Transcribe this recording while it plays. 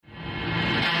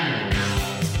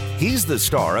He's the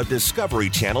star of Discovery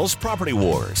Channel's Property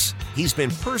Wars. He's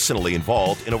been personally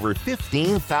involved in over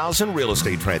 15,000 real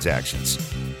estate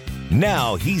transactions.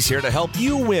 Now he's here to help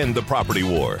you win the property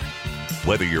war.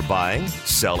 Whether you're buying,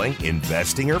 selling,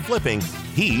 investing, or flipping,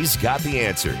 he's got the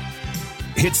answer.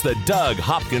 It's the Doug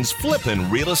Hopkins Flippin'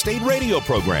 Real Estate Radio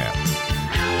Program.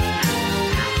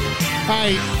 All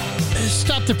right,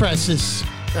 stop the presses.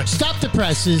 Stop the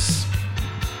presses.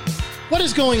 What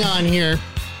is going on here?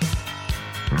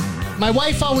 My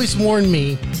wife always warned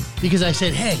me because I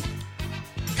said, hey,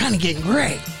 kind of getting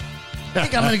gray. I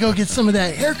think I'm going to go get some of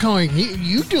that hair coloring.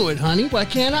 You do it, honey. Why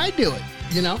can't I do it?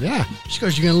 You know? Yeah. She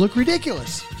goes, you're going to look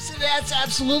ridiculous. I said, that's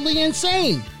absolutely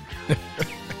insane.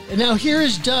 And now here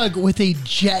is Doug with a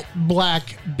jet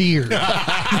black beard. No,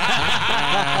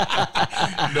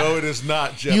 it is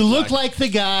not jet You black. look like the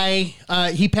guy,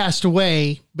 he passed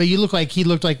away, but you look like he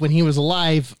looked like when he was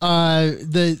alive,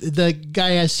 the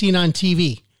guy I've seen on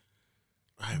TV.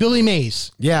 Billy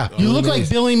Mays. Yeah. You look like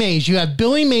Billy Mays. You have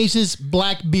Billy Mays'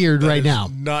 black beard right now.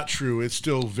 Not true. It's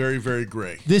still very, very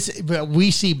gray. But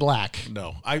we see black.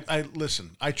 No, I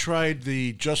listen. I tried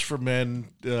the Just for Men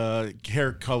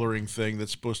hair coloring thing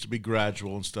that's supposed to be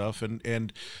gradual and stuff,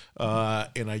 and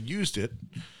I used it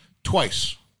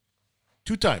twice,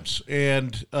 2 times,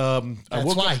 and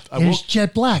That's why. It's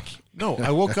jet black. No,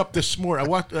 I woke up this morning. I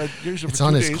walked. It's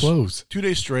on his clothes. 2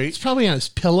 days straight. It's probably on his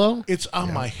pillow. It's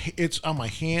on my. It's on my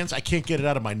hands. I can't get it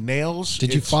out of my nails.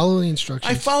 Did you follow the instructions?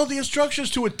 I followed the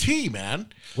instructions to a T, man.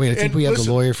 Wait, I think And we have listen,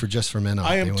 the lawyer for Just for Men on.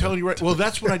 I am telling you right. Well,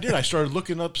 that's what I did. I started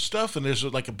looking up stuff, and there's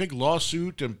like a big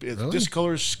lawsuit, and it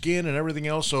discolors skin and everything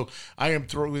else. So I am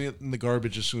throwing it in the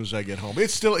garbage as soon as I get home.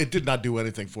 It did not do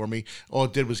anything for me. All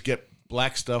it did was get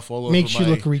black stuff all over Makes you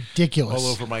look ridiculous.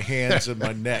 all over my hands and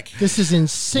my neck. This is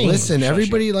insane. Listen,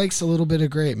 everybody likes a little bit of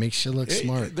gray. It makes you look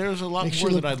smart. There's a lot Makes more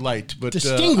you than look I'd liked, but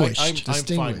distinguished. I'm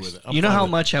fine with it. I'm You know fine how with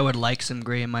it. much I would like some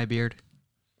gray in my beard?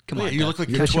 Come on, You Doug. look like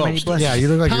you're Catch your 12. many blessings. Yeah, you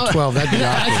look like you're 12. That'd be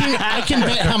awesome. I can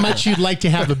bet how much you'd like to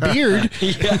have a beard.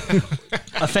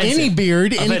 Offensive. Any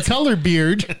beard, any Offensive. color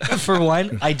beard. For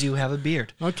one, I do have a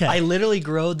beard. Okay. I literally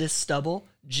grow this stubble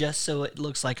just so it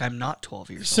looks like I'm not 12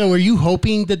 years old. So are you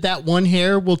hoping that one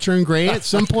hair will turn gray at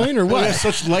some point or Well, what? it has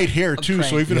such light hair too,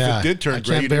 so even if it did turn I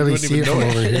gray, can't you barely wouldn't see even it from know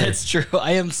over it. here. That's true.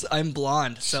 I'm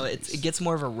blonde, so it gets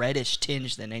more of a reddish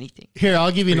tinge than anything. Here,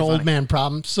 I'll give you an Pretty old funny. man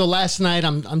problem. So last night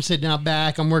I'm sitting out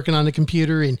back, I'm working on the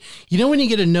computer, and you know when you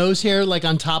get a nose hair like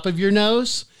on top of your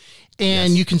nose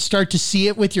and you can start to see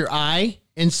it with your eye?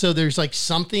 And so there's like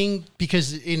something and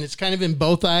it's kind of in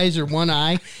both eyes or one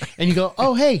eye, and you go,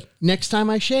 "Oh, hey, next time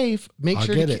I shave, make I'll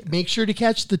sure get it." to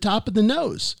catch the top of the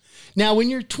nose." Now, when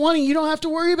you're 20, you don't have to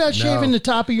worry about shaving the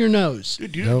top of your nose.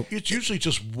 Dude, Nope. It's usually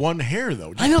just one hair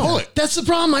though. Just I know. pull it. That's the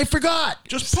problem. I forgot.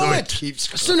 Just pull it.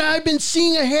 So now I've been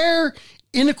seeing a hair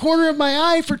in the corner of my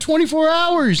eye for 24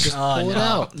 hours. Pull it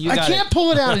out. You I got can't it.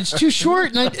 pull it out. It's too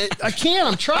short, and I can't.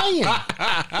 I'm trying.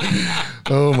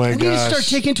 Oh my I need to start gosh.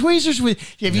 taking tweezers with.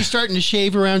 Have you starting to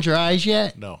shave around your eyes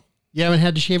yet? No. You haven't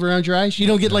had to shave around your eyes. You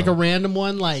don't get like a random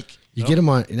one, like You get them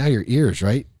on now your ears,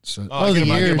 right? So I get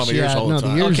 'em- I get 'em on my ears all the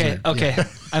time. the ears. Okay.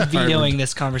 I'm vetoing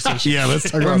this conversation. yeah, let's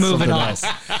talk We're about moving something on. else.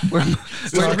 We're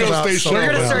It's a real estate show. We're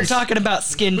gonna bro. start talking about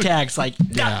skin tags like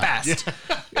that fast,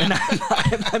 and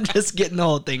I'm just getting the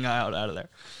whole thing out of there.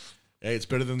 Hey, it's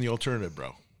better than the alternative,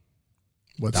 bro.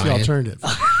 What's Diet. the alternative?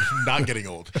 Not getting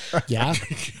old. Yeah.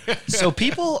 So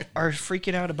people are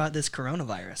freaking out about this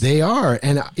coronavirus. They are.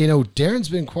 And, Darren's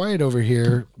been quiet over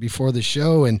here before the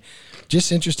show and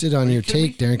just interested on your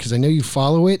take, Darren, because I know you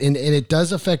follow it. And it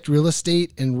does affect real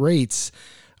estate and rates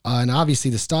and obviously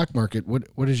the stock market.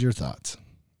 What is your thoughts?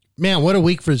 Man, what a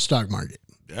week for the stock market.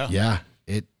 Yeah.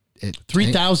 It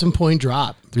 3,000 point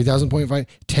drop. 3,000.5.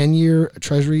 10-year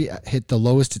Treasury hit the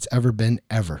lowest it's ever been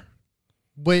ever.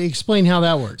 Wait, explain how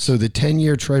that works. So the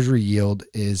 10-year Treasury yield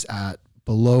is at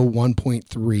below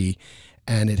 1.3,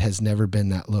 and it has never been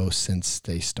that low since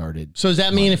they started. So does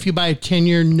that mean if you buy a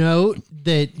 10-year note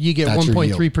that you get That's your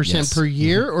yield. 1.3% Yes. per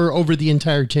year or over the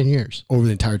entire 10 years? Over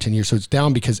the entire 10 years. So it's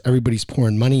down because everybody's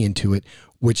pouring money into it,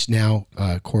 which now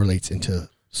correlates into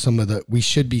some of we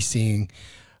should be seeing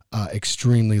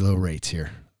extremely low rates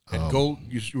here. And gold,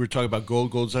 you were talking about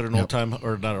gold. Gold's at an all-time,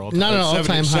 or not an all-time, Not an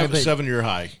all-time high, but- 7-year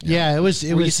high. Yeah, it was Were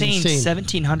you was saying insane.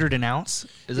 1,700 an ounce?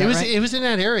 Is that right? It was in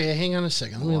that area. Hang on a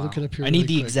second. Let me look it up here. I need really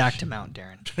the quick. exact amount,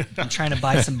 Darren. I'm trying to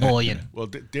buy some bullion. Well,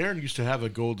 Darren used to have a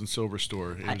gold and silver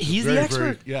store. It was He's very, the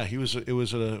expert. yeah, it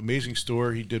was an amazing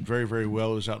store. He did very, very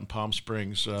well. It was out in Palm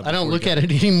Springs. I don't look at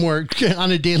it anymore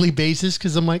on a daily basis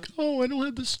because I'm like, oh, I don't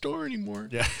have the store anymore.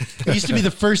 Yeah. It used to be the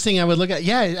first thing I would look at.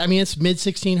 Yeah, I mean, it's mid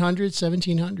 1600s,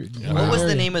 1700s. 1,500. What was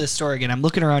the name of the store again? I'm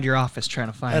looking around your office trying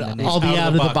to find the name. All the Out out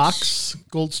of of the the box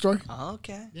gold store. Oh,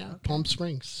 okay. Yeah, Palm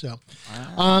Springs. So,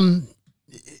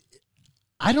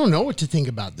 I don't know what to think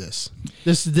about this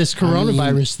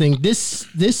coronavirus thing.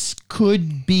 This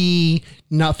could be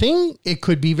nothing. It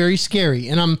could be very scary,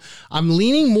 and I'm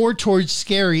leaning more towards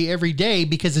scary every day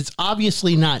because it's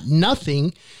obviously not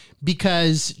nothing.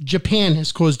 Because Japan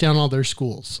has closed down all their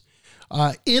schools.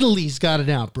 Italy's got an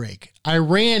outbreak.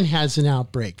 Iran has an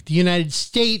outbreak. The United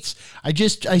States, I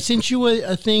sent you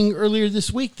a thing earlier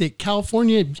this week that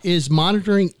California is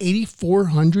monitoring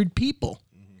 8,400 people.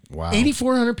 Wow.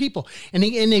 8,400 people. And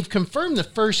they've confirmed the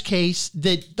first case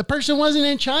that the person wasn't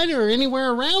in China or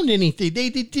anywhere around anything.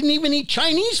 They didn't even eat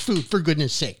Chinese food, for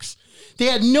goodness sakes. They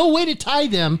had no way to tie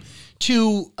them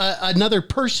to another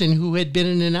person who had been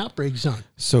in an outbreak zone.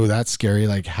 So that's scary.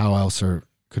 Like, how else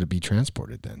could it be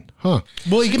transported then? Huh?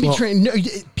 Well, it can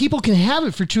be people can have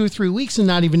it for 2 or 3 weeks and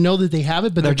not even know that they have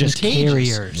it, but they're just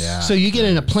contagious. carriers. Yeah. So you get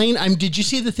in a plane. Did you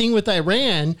see the thing with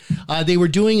Iran? They were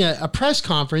doing a press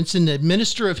conference, and the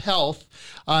Minister of Health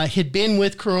had been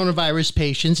with coronavirus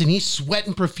patients, and he's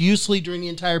sweating profusely during the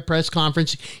entire press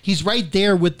conference. He's right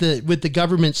there with the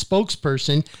government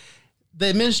spokesperson.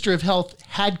 The Minister of Health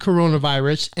had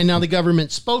coronavirus, and now the government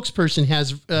spokesperson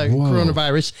has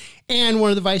coronavirus, and one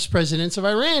of the vice presidents of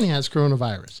Iran has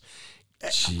coronavirus.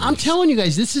 Jeez. I'm telling you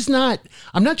guys, this is not.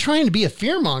 I'm not trying to be a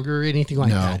fearmonger or anything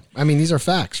like that. I mean, these are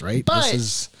facts, right?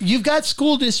 But you've got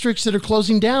school districts that are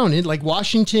closing down, like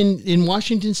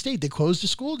Washington State. They closed a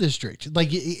school district.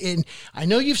 And I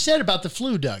know you've said about the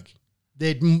flu, Doug.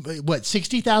 That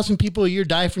 60,000 people a year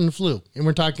die from the flu, and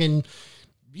we're talking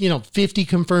 50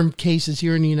 confirmed cases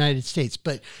here in the United States.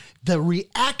 But the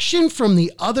reaction from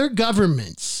the other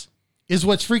governments is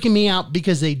what's freaking me out,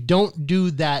 because they don't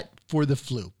do that for the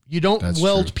flu. You don't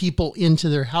weld people into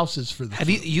their houses for the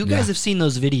flu. You guys have seen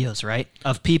those videos, right?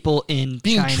 Of people in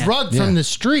being China drugged from the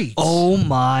streets. Oh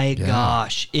my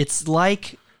gosh. It's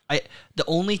like the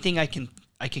only thing I can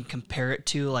compare it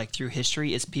to, like, through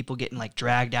history, is people getting like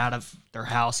dragged out of their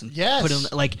house and put in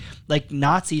like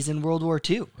Nazis in World War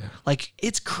II. Yeah. Like,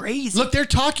 it's crazy. Look, they're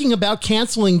talking about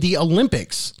canceling the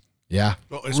Olympics. Yeah.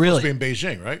 Well, it's supposed to be in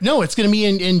Beijing, right? No, it's going to be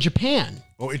in Japan.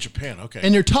 Oh, in Japan, okay.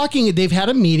 And they've had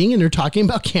a meeting, and they're talking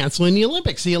about canceling the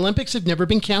Olympics. The Olympics have never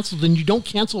been canceled, and you don't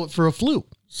cancel it for a flu.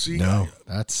 See, no,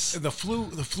 that's the flu.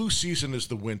 The flu season is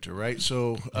the winter, right?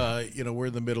 So, we're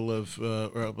in the middle of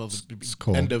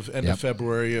end of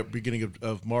February, beginning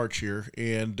of March here,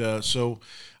 and so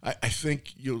I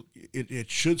think it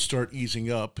should start easing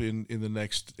up in the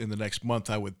next month.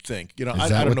 I would think. Is I that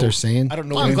don't what know. they're saying? I don't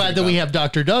know. Well, I'm glad that we have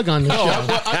Dr. Doug on the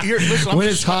show. Listen, when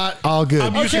it's hot, all good.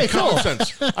 I'm using common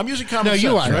sense. I'm using common sense.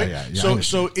 You are. Right? Yeah,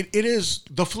 so it is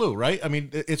the flu, right? I mean,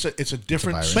 it's a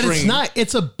different strain. But it's not.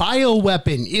 It's a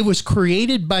bioweapon. It was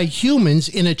created by humans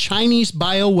in a Chinese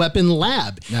bioweapon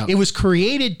lab. No. It was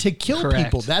created to kill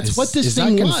people. That's what this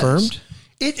thing was. Confirmed?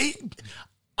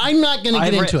 I'm not going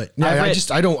to get into it. No,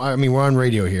 I mean, we're on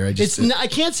radio here. I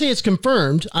can't say it's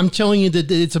confirmed. I'm telling you that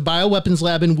it's a bioweapons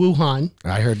lab in Wuhan.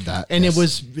 I heard that. And it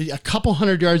was a couple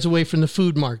hundred yards away from the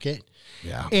food market.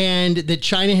 Yeah. And that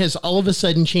China has all of a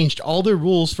sudden changed all their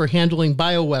rules for handling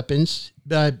bioweapons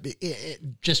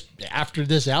just after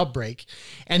this outbreak.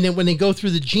 And then when they go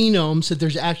through the genomes, that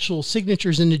there's actual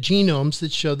signatures in the genomes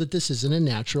that show that this isn't a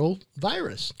natural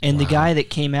virus. And the guy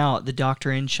that came out, the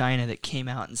doctor in China that came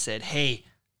out and said, hey,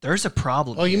 there's a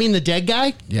problem. Oh, you mean the dead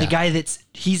guy? Yeah. The guy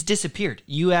he's disappeared.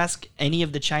 You ask any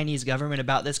of the Chinese government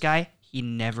about this guy, he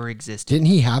never existed. Didn't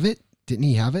he have it?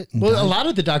 Well, a lot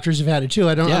of the doctors have had it too.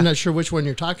 I'm not sure which one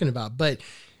you're talking about, but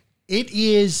it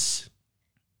is.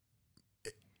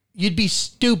 You'd be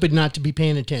stupid not to be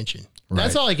paying attention. Right.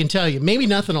 That's all I can tell you. Maybe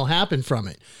nothing will happen from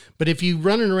it, but if you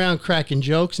running around cracking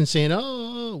jokes and saying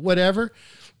 "oh, whatever,"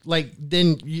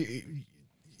 then you.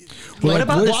 What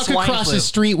about walk across the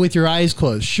street with your eyes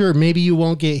closed? Sure, maybe you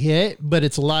won't get hit, but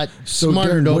it's a lot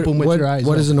smarter to open with your eyes.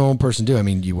 What does a normal person do? I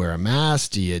mean, do you wear a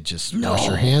mask? Do you just wash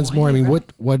your hands more? I mean,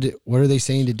 what are they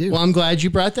saying to do? Well, I'm glad you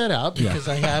brought that up because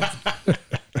I have.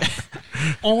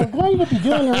 And we're going to be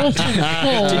doing the rest of the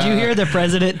show. Did you hear the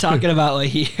president talking about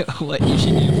what you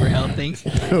should do for health things?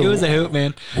 It was a hoot,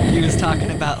 man. He was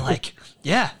talking about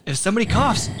if somebody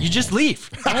coughs, you just leave.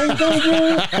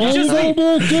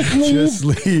 Just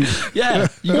leave. Yeah,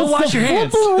 you go wash your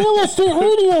hands. Real estate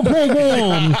radio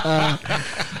program.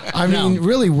 I mean,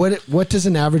 really, what does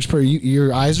an average person?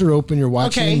 Your eyes are open. You're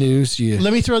watching the news.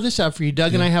 Let me throw this out for you.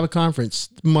 Doug and I have a conference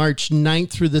March 9th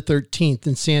through the 13th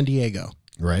in San Diego.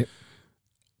 Right.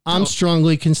 I'm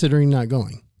strongly considering not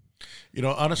going.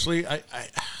 Honestly, I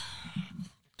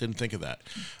didn't think of that.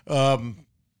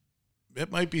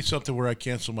 it might be something where I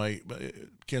cancel my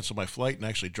flight and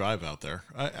actually drive out there.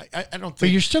 I don't think. But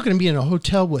you're still going to be in a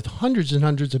hotel with hundreds and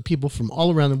hundreds of people from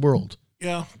all around the world.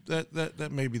 Yeah,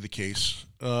 that may be the case.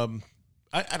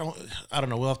 I don't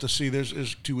know. We'll have to see.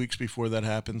 There's 2 weeks before that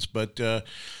happens, but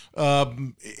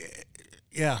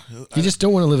yeah. You just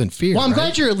don't want to live in fear. Well, I'm right?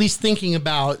 glad you're at least thinking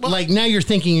about, now you're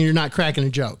thinking and you're not cracking a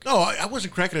joke. No, I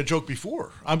wasn't cracking a joke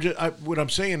before. What I'm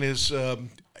saying is,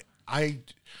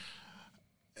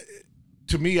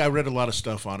 to me, I read a lot of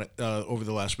stuff on it over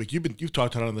the last week. You've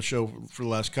talked about it on the show for the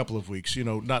last couple of weeks.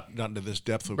 Not into this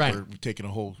depth. Right. We're taking a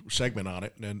whole segment on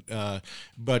it,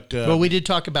 but we did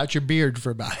talk about your beard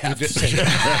for about half a second.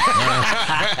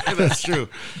 That's true.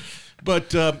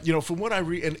 But from what I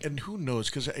read, and who knows,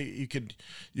 because you could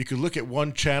look at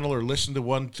one channel or listen to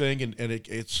one thing, and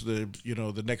it's the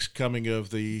the next coming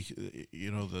of the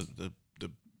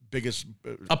biggest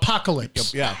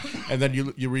apocalypse. Yeah, and then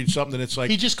you read something and it's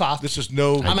like he just coughed. This is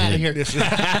no. I'm out of here. This is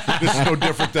no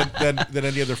different than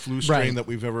any other flu strain Right. that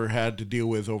we've ever had to deal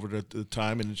with over the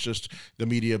time, and it's just the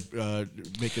media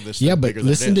making this. Yeah, thing but bigger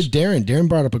listen than to it is. Darren. Darren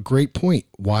brought up a great point.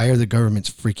 Why are the governments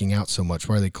freaking out so much?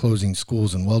 Why are they closing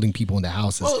schools and welding people into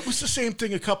houses? Well, it was the same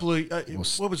thing. A couple of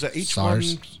what was that? H1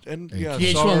 SARS. and The SARS.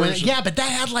 H1 went, yeah, but that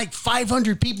had like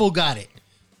 500 people got it.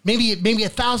 Maybe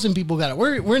 1,000 people got it.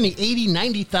 We're in the 80,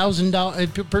 90,000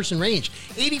 person range.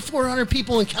 8,400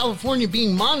 people in California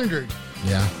being monitored.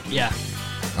 Yeah. Yeah.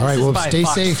 All right. This is Well, by stay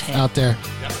Fox safe 10. out there.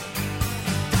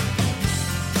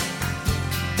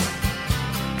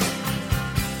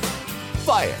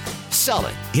 Buy it, sell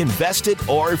it, invest it,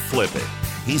 or flip it.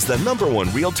 He's the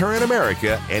 #1 realtor in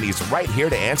America, and he's right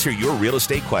here to answer your real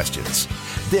estate questions.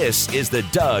 This is the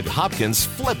Doug Hopkins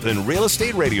Flippin' Real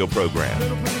Estate Radio Program.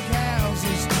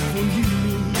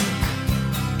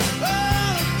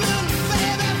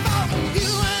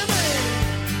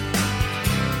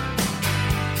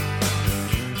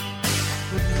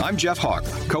 I'm Jeff Hawk,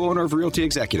 co-owner of Realty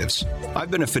Executives. I've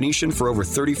been a Phoenician for over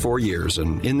 34 years,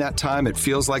 and in that time, it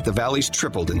feels like the Valley's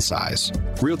tripled in size.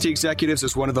 Realty Executives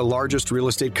is one of the largest real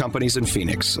estate companies in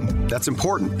Phoenix. That's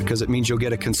important because it means you'll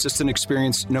get a consistent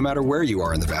experience no matter where you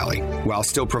are in the Valley, while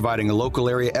still providing a local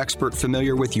area expert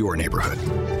familiar with your neighborhood.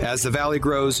 As the Valley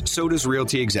grows, so does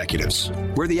Realty Executives,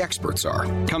 where the experts are.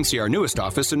 Come see our newest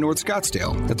office in North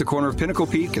Scottsdale, at the corner of Pinnacle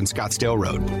Peak and Scottsdale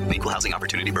Road. Equal Housing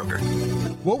Opportunity Broker.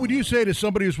 What would you say to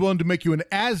somebody who's willing to make you an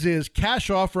as-is cash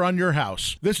offer on your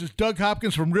house? This is Doug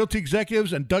Hopkins from Realty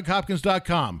Executives and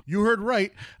DougHopkins.com. You heard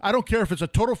right. I don't care if it's a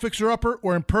total fixer-upper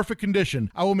or in perfect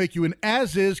condition. I will make you an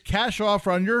as-is cash offer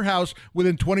on your house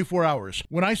within 24 hours.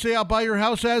 When I say I'll buy your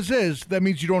house as-is, that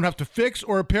means you don't have to fix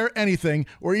or repair anything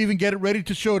or even get it ready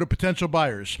to show to potential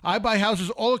buyers. I buy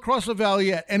houses all across the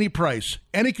Valley at any price,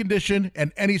 any condition,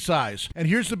 and any size. And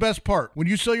here's the best part. When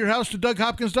you sell your house to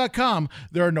DougHopkins.com,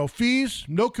 there are no fees,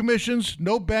 no commissions,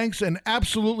 no banks, and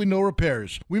absolutely no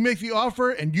repairs. We make the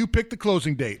offer and you pick the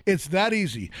closing date. It's that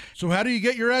easy. So how do you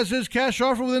get your as-is cash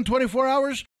offer within 24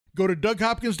 hours? Go to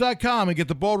DougHopkins.com and get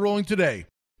the ball rolling today.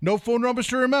 No phone numbers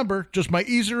to remember, just my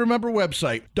easy-to-remember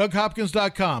website,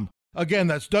 DougHopkins.com. Again,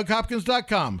 that's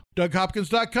DougHopkins.com.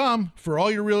 DougHopkins.com for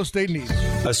all your real estate needs.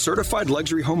 A certified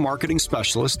luxury home marketing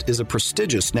specialist is a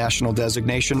prestigious national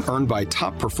designation earned by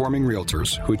top-performing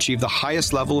realtors who achieve the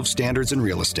highest level of standards in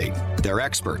real estate. They're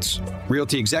experts.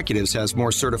 Realty Executives has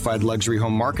more certified luxury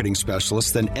home marketing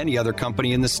specialists than any other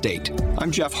company in the state. I'm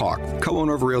Jeff Hawk,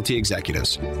 co-owner of Realty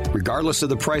Executives. Regardless of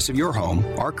the price of your home,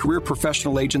 our career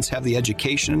professional agents have the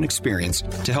education and experience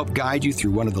to help guide you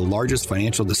through one of the largest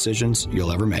financial decisions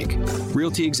you'll ever make.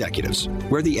 Realty Executives,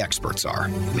 where the experts are.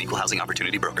 Equal Housing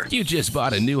Opportunity Broker. You just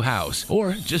bought a new house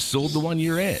or just sold the one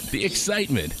you're in. The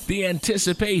excitement, the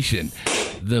anticipation,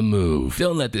 the move.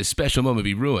 Don't let this special moment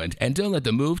be ruined, and don't let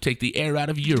the move take the air out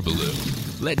of your balloon.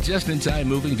 Let Just-in-Time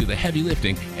Moving do the heavy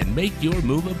lifting and make your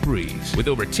move a breeze. With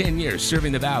over 10 years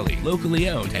serving the Valley, locally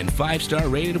owned and 5-star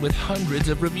rated with hundreds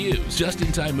of reviews,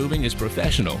 Just-in-Time Moving is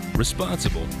professional,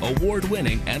 responsible,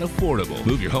 award-winning, and affordable.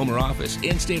 Move your home or office,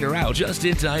 in-state or out,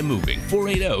 Just-in-Time Moving.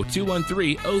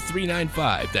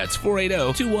 480-213-0395. That's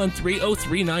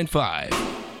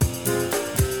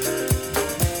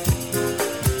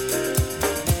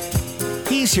 480-213-0395.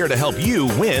 He's here to help you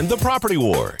win the property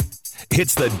war.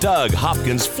 It's the Doug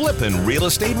Hopkins Flippin' Real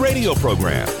Estate Radio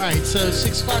Program. All right, so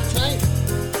 6 o'clock tonight?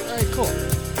 All right, cool.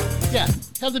 Yeah,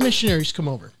 have the missionaries come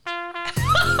over.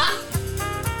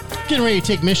 Getting ready to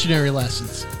take missionary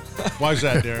lessons. Why is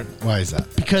that, Darren? Why is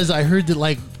that? Because I heard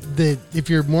that, if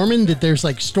you're Mormon, that there's,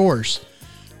 stores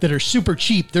that are super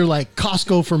cheap. They're like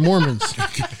Costco for Mormons.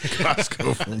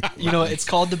 Costco for me. It's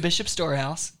called the Bishop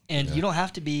Storehouse, and you don't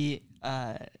have to be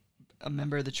a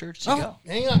member of the church to go.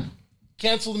 Hang on.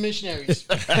 Cancel the missionaries.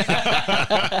 I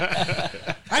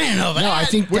didn't know that. No, I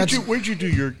think Where'd you do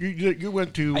you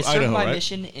went to I Idaho, started my right?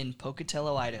 mission in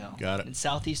Pocatello, Idaho. Got it. In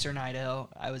southeastern Idaho.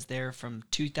 I was there from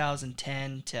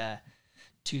 2010 to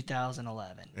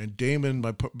 2011. And Damon,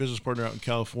 my business partner out in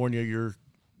California,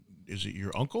 is it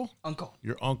your uncle? Uncle.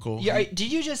 Your uncle. Yeah,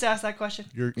 did you just ask that question?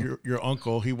 Your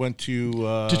uncle, he went to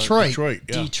Detroit. Detroit,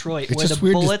 yeah. Detroit, it's where just the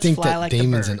weird to bullets think fly that like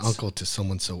Damon's the an birds. uncle to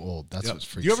someone so old. That's Yeah. what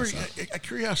freaks You ever, us out. a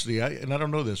curiosity, and I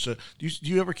don't know this, do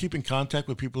you ever keep in contact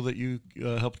with people that you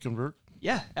helped convert?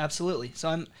 Yeah, absolutely.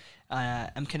 So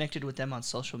I'm connected with them on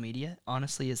social media.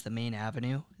 Honestly, is the main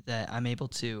avenue that I'm able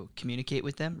to communicate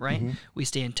with them. Right, we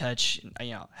stay in touch.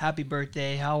 Happy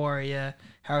birthday. How are you?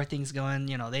 How are things going?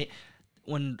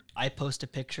 When I post a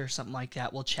picture, something like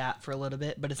that, we'll chat for a little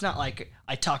bit. But it's not like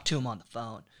I talk to them on the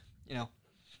phone.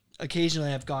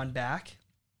 Occasionally I've gone back,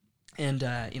 and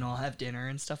I'll have dinner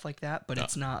and stuff like that. But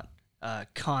it's not a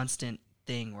constant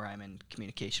thing where I'm in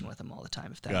communication with them all the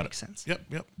time, if that makes sense.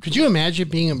 Yep. Could you imagine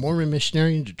being a Mormon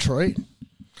missionary in Detroit?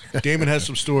 Damon has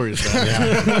some stories. So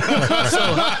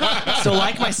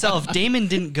like myself, Damon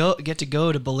didn't get to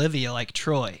go to Bolivia like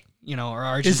Troy, or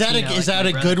Argentina. Is that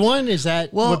a good one? Is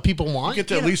that what people want? You get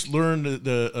to at least learn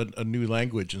a new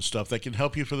language and stuff that can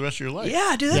help you for the rest of your life.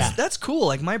 Yeah, dude, that's cool.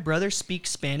 Like my brother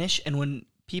speaks Spanish, and when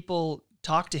people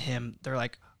talk to him, they're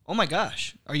like, "Oh my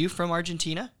gosh, are you from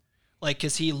Argentina?" Like,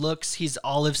 because he's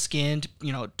olive skinned,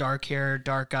 dark hair,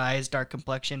 dark eyes, dark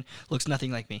complexion, looks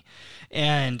nothing like me.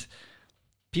 And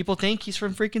people think he's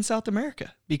from freaking South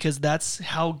America because that's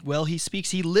how well he speaks.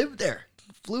 He lived there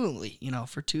fluently,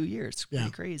 for 2 years. It's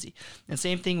pretty crazy. And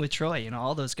same thing with Troy,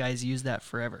 all those guys use that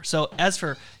forever. So as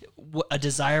for a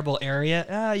desirable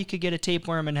area, you could get a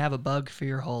tapeworm and have a bug for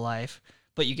your whole life,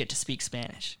 but you get to speak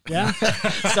Spanish. Yeah.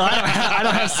 So I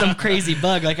don't have some crazy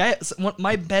bug. Like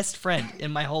my best friend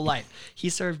in my whole life, he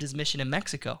served his mission in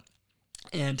Mexico,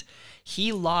 and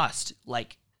he lost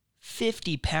like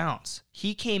 50 pounds.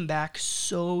 He came back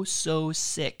so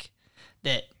sick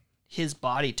that his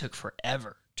body took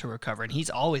forever to recover, and he's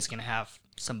always going to have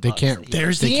some bugs.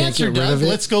 There's the answer, Doug.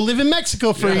 Let's go live in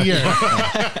Mexico for a year.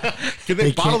 Can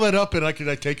they bottle that up and I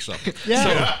take some?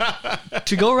 Yeah. So,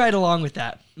 to go right along with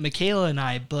that, Michaela and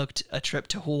I booked a trip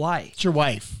to Hawaii. It's your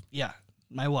wife. Yeah,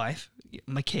 my wife,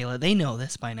 Michaela. They know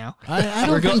this by now. I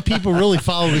don't think people really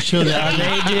follow the show that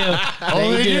They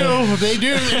do. They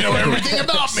do. They know everything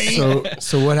about me.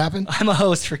 So what happened? I'm a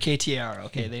host for KTR.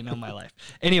 Okay, they know my life.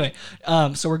 Anyway,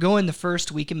 so we're going the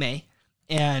first week of May,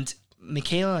 and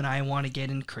Michaela and I want to get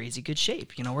in crazy good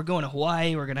shape. We're going to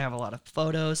Hawaii. We're going to have a lot of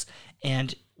photos,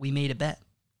 and we made a bet.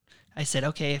 I said,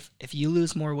 okay, if you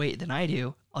lose more weight than I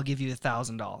do, I'll give you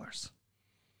 $1,000.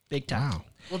 Big time. Wow.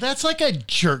 Well, that's like a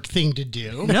jerk thing to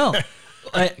do. No.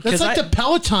 That's like the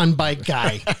Peloton bike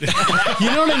guy.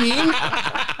 You know what I mean?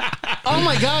 Oh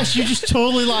my gosh, you just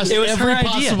totally lost every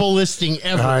possible listing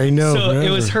ever. I know. So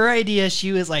it was her idea.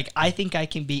 She was like, I think I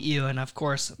can beat you. And of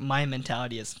course, my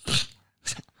mentality is,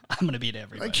 I'm going to beat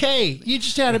everybody. Okay, you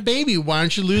just had a baby. Why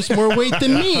don't you lose more weight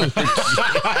than me?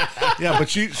 Yeah, but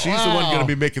she's the one going to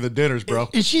be making the dinners, bro.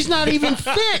 And she's not even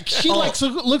thick. She looks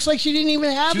like she didn't even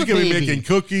have She's a going baby. to be making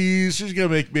cookies. She's going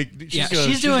to make.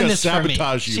 She's doing this for me.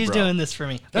 She's doing this for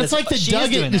me. That's like the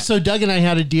Doug. So Doug and I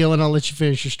had a deal, and I'll let you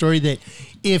finish your story. That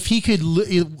if he could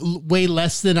weigh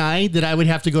less than I would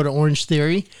have to go to Orange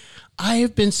Theory. I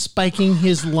have been spiking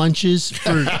his lunches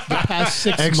for the past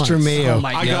 6 months. Extra mayo. Oh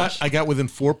my gosh. I got within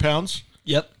 4 pounds.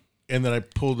 Yep. And then I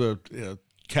pulled a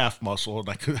calf muscle, and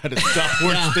I had to stop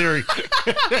Orange Theory.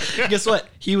 Guess what?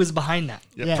 He was behind that.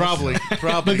 Yeah, Yes. probably.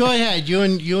 But go ahead. You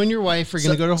and your wife are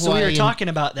going to go to Hawaii. So we were talking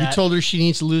about that. You told her she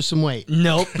needs to lose some weight.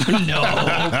 Nope. No.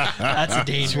 That's a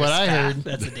dangerous what I path. heard.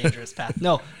 That's a dangerous path.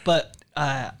 No, but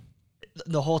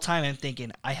the whole time I'm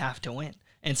thinking, I have to win.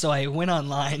 And so I went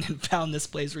online and found this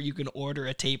place where you can order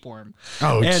a tapeworm.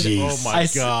 Oh, and jeez. Oh, my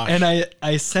gosh. And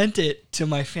I sent it to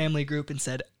my family group and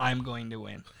said, I'm going to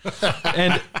win.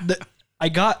 And I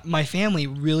got my family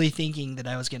really thinking that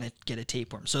I was going to get a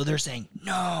tapeworm. So they're saying,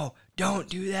 no, don't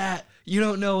do that. You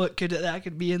don't know what that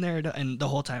could be in there. And the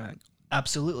whole time,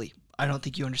 absolutely. I don't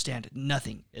think you understand.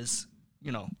 Nothing is,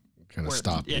 Kind of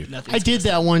stop you. I did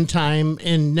that one time,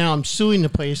 and now I'm suing the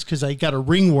place because I got a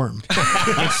ringworm.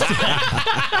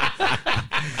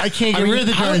 I can't get rid of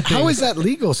the darn thing. How is that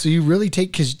legal? So you really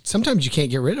take, because sometimes you can't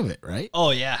get rid of it, right?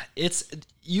 Oh, yeah.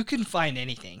 You can find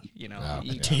anything,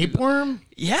 Tapeworm?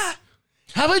 Yeah.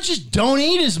 How about just don't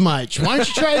eat as much? Why don't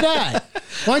you try that?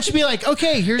 Why don't you be like,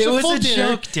 okay, here's a full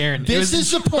dinner. Joke, Darren. This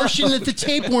is the portion that the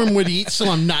tapeworm would eat, so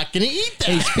I'm not going to eat that.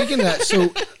 Hey, speaking of that,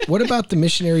 so what about the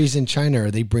missionaries in China?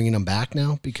 Are they bringing them back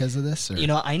now because of this? Or? You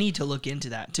know, I need to look into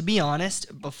that. To be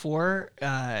honest, before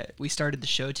we started the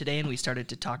show today and we started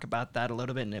to talk about that a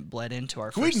little bit and it bled into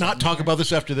our Can we not talk about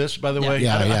this after this, by the way?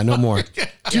 Yeah, no more.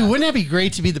 Dude, wouldn't that be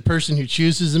great to be the person who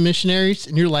chooses the missionaries?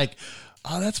 And you're like,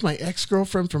 oh, that's my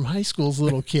ex-girlfriend from high school's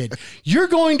little kid. You're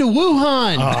going to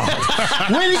Wuhan.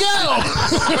 Way to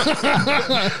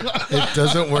go. It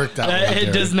doesn't work that way.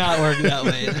 It does not work that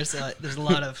way. There's a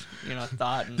lot of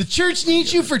thought. And, The church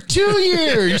needs you for 2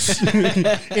 years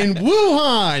in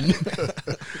Wuhan.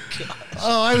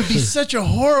 Oh, I would be such a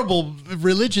horrible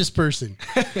religious person.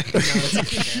 no, it's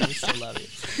okay, man. We still love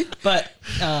you. But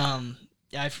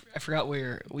I forgot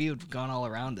we had gone all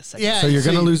around this segment. Yeah. So you're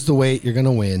going to lose the weight. You're going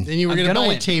to win. Then you were going to buy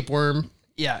win. a tapeworm.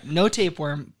 Yeah, no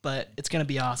tapeworm, but it's going to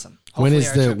be awesome. When Hopefully is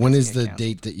our trip the doesn't get canceled.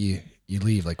 date that you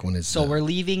leave? Like when is So we're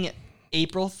leaving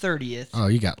April 30th, Oh,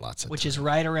 you got lots of which time. is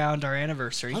right around our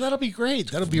anniversary. Oh, that'll be great.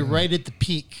 That'll be right at the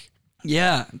peak.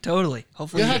 Yeah, totally.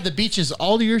 Hopefully, You'll have the beaches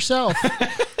all to yourself.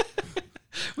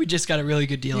 we just got a really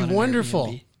good deal. Be on an wonderful.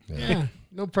 Airbnb. Yeah,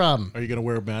 no problem. Are you going to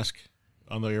wear a mask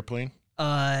on the airplane?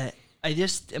 I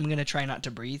just am gonna try not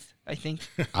to breathe. I think.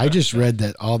 I just read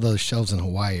that all those shelves in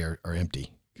Hawaii are empty.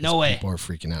 'Cause No way. People are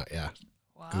freaking out. Yeah.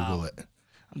 Wow. Google it.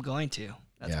 I'm going to.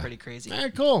 That's Yeah. pretty crazy. All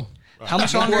right, cool. How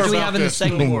much longer do we have in the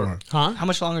segment? Huh? How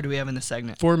much longer do we have in the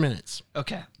segment? 4 minutes.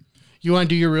 Okay. You want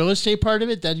to do your real estate part of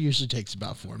it? That usually takes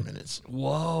about 4 minutes.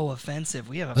 Whoa, offensive.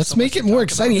 We have. Let's so make much it to more talk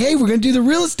exciting. about. Hey, we're going to do the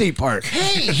real estate part.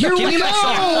 Hey, here Give we me my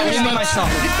song. go. Give me my song.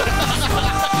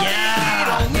 Yeah.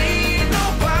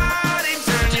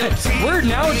 We're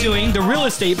now doing the real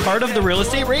estate part of the real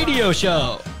estate radio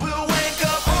show.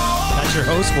 That's your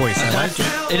host voice. I like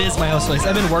it. It is my host voice.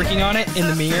 I've been working on it in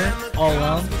the mirror all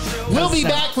alone. We'll be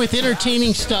back with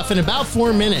entertaining stuff in about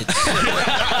 4 minutes.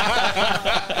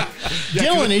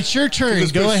 Dylan, it's your turn.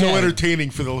 It's Go been so ahead. entertaining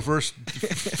for the first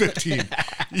 15.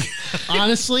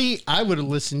 Honestly, I would have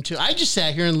listened to. I just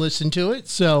sat here and listened to it.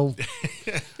 So,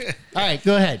 all right,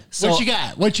 go ahead. So- what you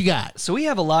got? What you got? So we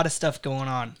have a lot of stuff going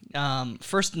on.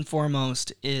 First and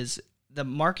foremost is the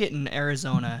market in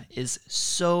Arizona is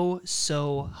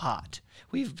so hot.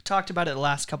 We've talked about it the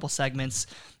last couple segments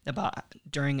about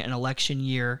during an election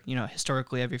year,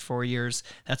 historically every 4 years,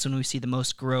 that's when we see the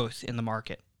most growth in the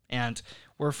market. And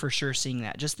we're for sure seeing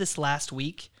that. Just this last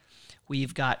week,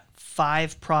 we've got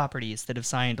 5 properties that have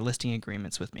signed listing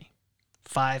agreements with me.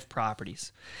 5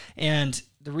 properties. And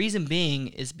the reason being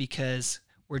is because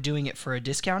we're doing it for a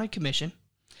discounted commission.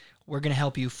 We're going to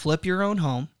help you flip your own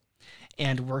home.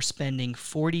 And we're spending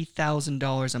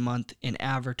 $40,000 a month in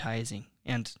advertising.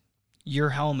 And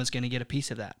your home is going to get a piece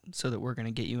of that so that we're going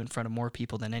to get you in front of more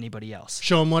people than anybody else.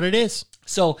 Show them what it is.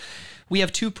 So we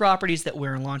have 2 properties that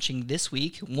we're launching this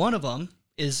week. One of them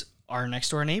is our next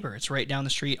door neighbor. It's right down the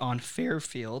street on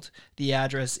Fairfield. The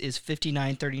address is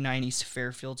 5939 East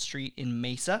Fairfield Street in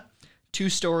Mesa. 2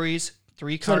 stories,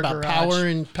 3-car What about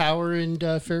garage. Power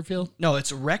and Fairfield? No,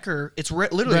 it's Wrecker. It's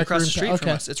literally Wrecker across the and street from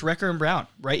okay. us. It's Wrecker and Brown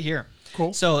right here.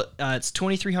 Cool. So it's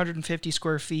 2,350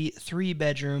 square feet, 3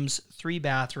 bedrooms, 3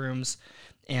 bathrooms,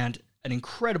 and an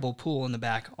incredible pool in the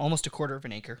back, almost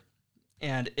 1/4 acre.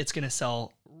 And it's going to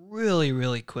sell really,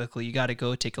 really quickly. You got to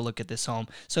go take a look at this home.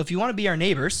 So if you want to be our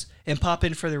neighbors and pop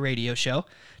in for the radio show,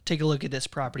 take a look at this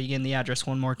property. Again, the address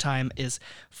one more time is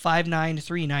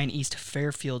 5939 East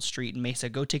Fairfield Street in Mesa.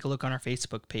 Go take a look on our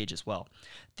Facebook page as well.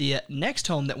 The next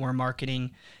home that we're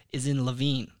marketing is in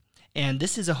Levine. And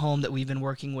this is a home that we've been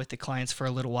working with the clients for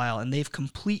a little while, and they've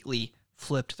completely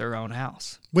flipped their own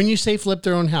house. When you say flip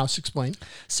their own house, explain.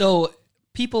 So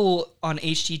people on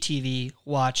HGTV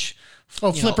watch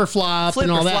Flip or Flop Flip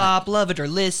and all or that. Flop, Love It or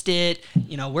List It.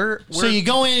 We're So you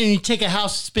go in and you take a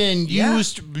house that's been Yeah.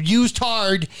 used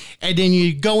hard, and then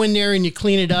you go in there and you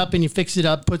clean it up and you fix it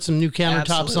up, put some new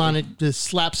countertops on it, just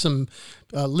slap some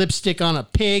lipstick on a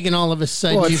pig, and all of a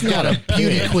sudden you've got a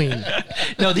beauty queen.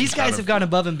 No, these guys have gone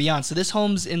above and beyond. So this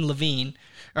home's in Levine,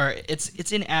 or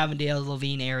it's in Avondale,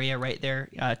 Levine area, right there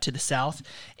to the south,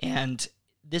 and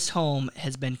this home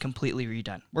has been completely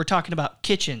redone. We're talking about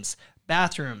kitchens,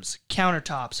 bathrooms,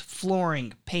 countertops,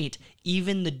 flooring, paint,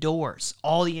 even the doors.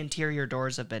 All the interior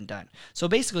doors have been done. So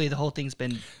basically, the whole thing's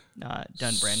been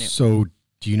done brand new. So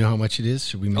do you know how much it is?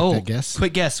 Should we make that guess?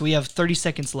 Quick guess. We have 30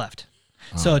 seconds left.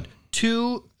 So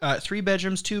 3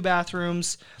 bedrooms, 2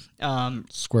 bathrooms.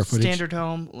 Square footage? Standard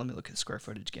home. Let me look at the square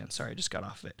footage again. Sorry, I just got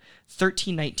off of it.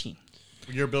 1319.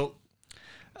 Year built?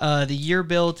 The year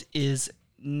built is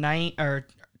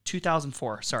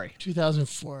 2004. Sorry.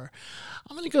 2004.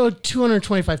 I'm going to go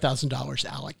 $225,000,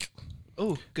 Alec.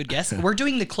 Oh, good guess. We're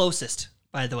doing the closest,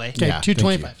 by the way. Okay, Yeah,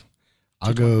 225.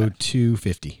 I'll go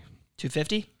 250.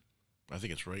 250? I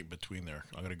think it's right between there.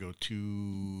 I'm going to go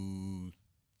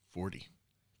 240.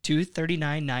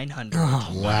 239,900.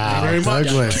 Oh, Wow, Very much.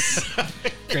 Douglas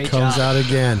Great comes job. out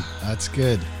again. That's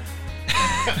good.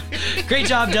 Great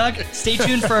job, Doug. Stay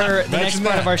tuned for the next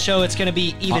part of our show. It's going to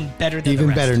be even better than the Even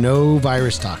rest. better. No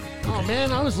virus talk. Oh,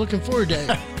 man, I was looking forward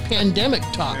to pandemic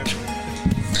talk.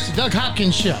 It's the Doug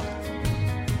Hopkins Show.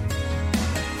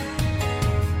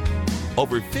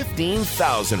 Over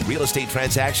 15,000 real estate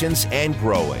transactions and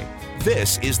growing.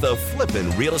 This is the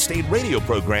Flippin' Real Estate Radio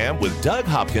program with Doug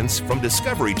Hopkins from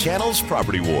Discovery Channel's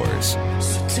Property Wars.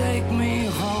 So take me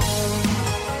home.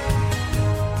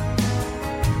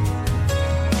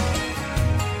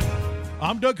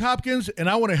 I'm Doug Hopkins, and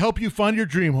I want to help you find your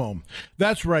dream home.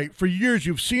 That's right. For years,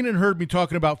 you've seen and heard me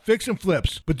talking about fix and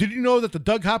flips. But did you know that the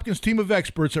Doug Hopkins team of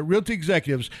experts at Realty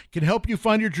Executives can help you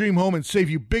find your dream home and save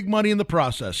you big money in the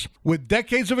process? With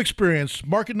decades of experience,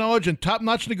 market knowledge, and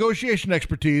top-notch negotiation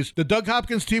expertise, the Doug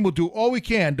Hopkins team will do all we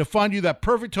can to find you that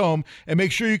perfect home and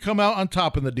make sure you come out on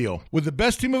top in the deal. With the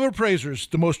best team of appraisers,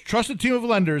 the most trusted team of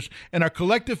lenders, and our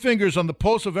collective fingers on the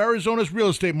pulse of Arizona's real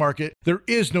estate market, there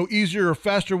is no easier or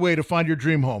faster way to find your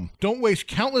dream home. Don't waste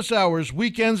countless hours,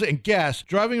 weekends, and gas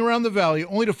driving around the valley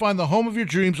only to find the home of your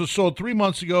dreams was sold 3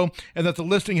 months ago and that the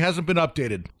listing hasn't been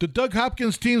updated. The Doug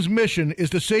Hopkins team's mission is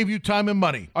to save you time and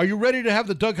money. Are you ready to have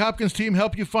the Doug Hopkins team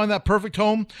help you find that perfect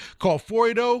home? Call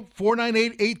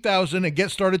 480-498-8000 and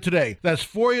get started today. That's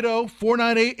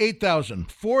 480-498-8000.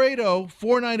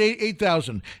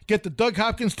 480-498-8000. Get the Doug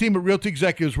Hopkins team at Realty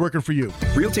Executives working for you.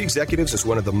 Realty Executives is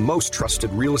one of the most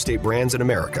trusted real estate brands in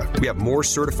America. We have more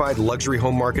certified luxury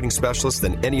home marketing specialists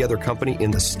than any other company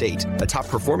in the state, a top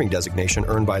performing designation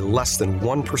earned by less than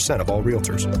 1% of all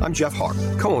realtors. I'm Jeff Hawk,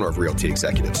 co-owner of Realty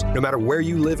Executives. No matter where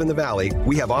you live in the Valley,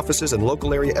 we have offices and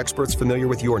local area experts familiar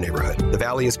with your neighborhood. The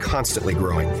Valley is constantly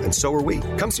growing, and so are we.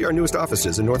 Come see our newest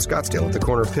offices in North Scottsdale at the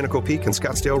corner of Pinnacle Peak and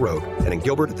Scottsdale Road, and in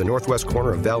Gilbert at the northwest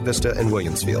corner of Val Vista and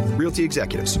Williamsfield. Realty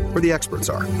Executives, where the experts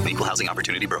are. Equal Housing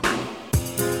Opportunity Broker.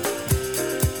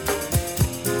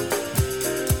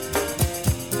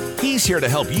 He's here to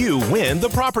help you win the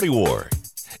property war.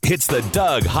 It's the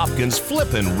Doug Hopkins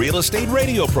Flippin' Real Estate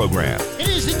Radio program. It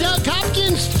is the Doug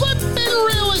Hopkins Flippin'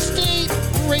 Real Estate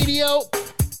Radio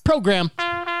program.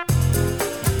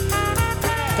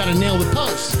 Gotta nail the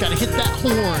post. Gotta hit that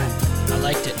horn. I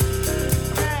liked it.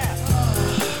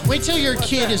 Wait till your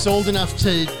kid is old enough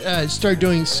to start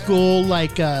doing school,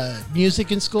 like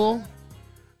music in school.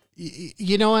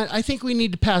 You know what? I think we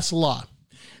need to pass a law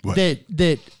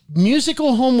that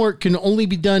musical homework can only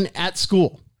be done at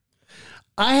school.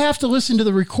 I have to listen to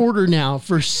the recorder now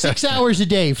for 6 hours a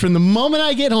day from the moment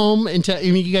I get home until, I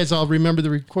mean, you guys all remember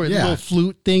the recorder, the little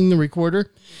flute thing, the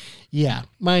recorder. Yeah,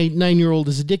 my 9-year-old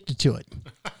is addicted to it.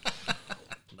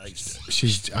 Nice.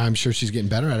 I'm sure she's getting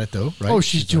better at it though, right? Oh,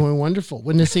 she's doing wonderful.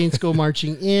 When the Saints Go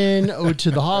Marching In, Ode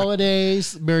to the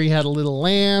Holidays, Mary Had a Little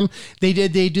Lamb. They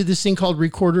do this thing called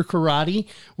recorder karate,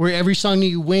 where every song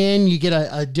you win, you get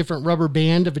a different rubber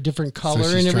band of a different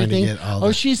color and everything.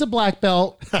 She's a black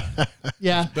belt.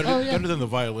 Yeah. Better than the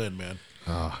violin, man.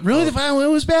 Really? The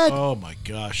violin was bad? Oh my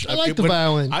gosh. I like the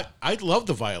violin. I love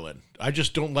the violin. I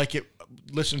just don't like it.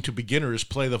 Listen to beginners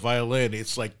play the violin.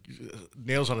 It's like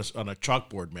nails on a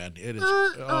chalkboard, man. It is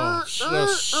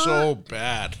just so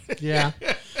bad. Yeah.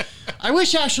 I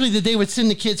wish actually that they would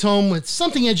send the kids home with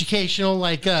something educational,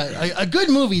 like a good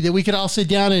movie that we could all sit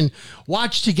down and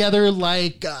watch together,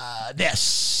 like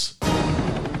this.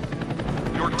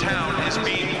 Your town is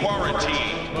being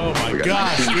quarantined. Oh my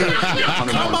gosh, dude.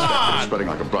 Come on! Spreading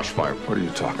like a brush fire. What are you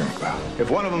talking about?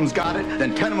 If one of them's got it,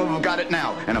 then 10 of them have got it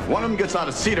now. And if one of them gets out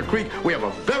of Cedar Creek, we have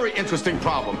a very interesting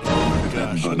problem. Oh my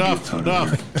gosh, enough.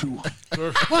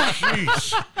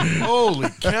 Jeez. Holy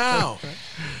cow.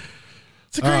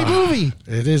 It's a great movie.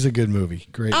 It is a good movie.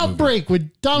 Great Outbreak movie.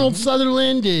 with Donald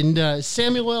Sutherland and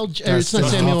Samuel L. It's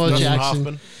not Samuel L.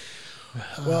 Jackson.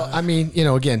 Well, I mean,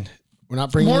 again, we're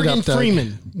not bringing Morgan it up,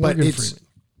 Freeman. But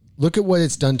look at what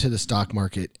it's done to the stock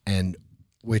market, and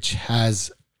which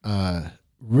has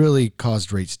really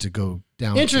caused rates to go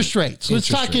down. Interest rates. Let's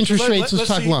talk interest rates. Let's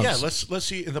talk loans. Yeah, let's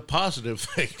see in the positive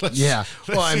thing. Let's see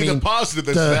the positive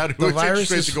that's that. The virus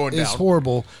interest rates are going down. is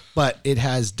horrible, but it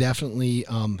has definitely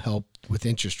helped with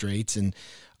interest rates. And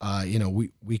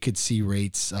we could see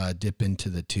rates dip into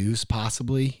the 2s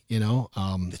possibly, The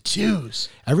 2s.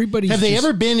 Everybody have they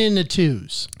ever been in the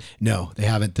 2s? No, they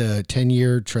haven't. The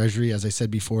 10-year Treasury, as I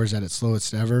said before, is at its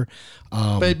lowest ever.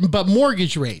 But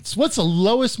mortgage rates. What's the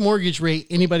lowest mortgage rate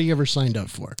anybody ever signed up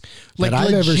for? Like that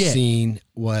I've ever seen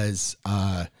was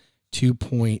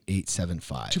 2.875.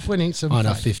 2.875 on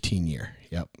a 15-year.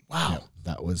 Yep. Wow. Yep.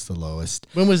 That was the lowest.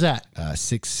 When was that?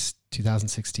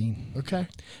 2016. Okay.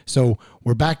 So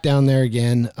we're back down there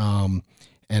again. And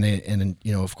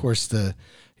of course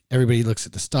everybody looks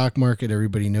at the stock market.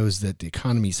 Everybody knows that the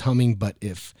economy's humming, but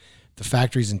if the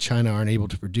factories in China aren't able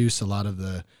to produce a lot of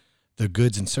the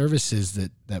goods and services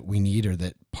that we need, or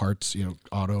that parts,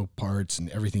 auto parts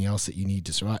and everything else that you need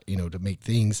to survive, to make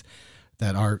things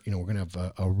that are, we're going to have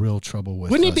a real trouble with.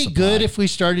 Wouldn't it be good if we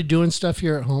started doing stuff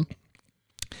here at home?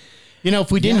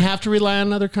 If we didn't have to rely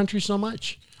on other countries so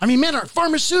much. I mean, man, our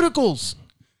pharmaceuticals.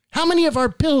 How many of our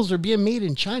pills are being made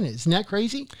in China? Isn't that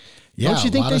crazy? Yeah, don't you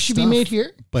think they should be made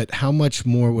here? But how much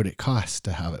more would it cost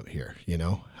to have it here?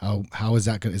 How is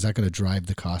that going to drive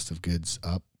the cost of goods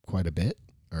up quite a bit?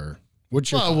 Or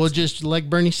what's your thoughts? We'll just like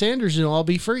Bernie Sanders and all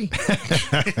be free.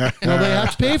 Nobody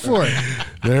have to pay for it.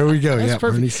 There we go. That's yeah,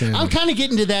 perfect. Bernie Sanders. I'm kind of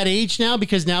getting to that age now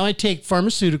because now I take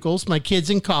pharmaceuticals. My kid's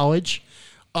in college.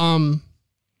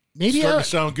 Maybe starting to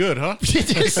sound good, huh?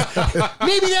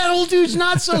 Maybe that old dude's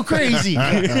not so crazy.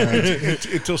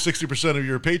 Until 60% of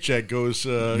your paycheck goes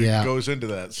into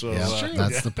that. So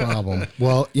that's the problem.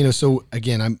 Well, so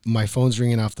again, my phone's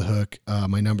ringing off the hook.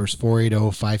 My number's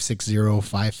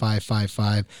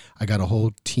 480-560-5555. I got a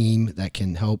whole team that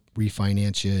can help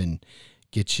refinance you and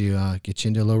get you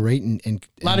into a low rate and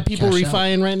a lot of people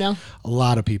refining right now. A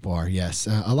lot of people are, yes.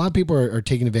 A lot of people are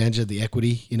taking advantage of the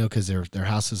equity, because their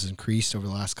house has increased over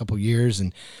the last couple of years,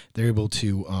 and they're able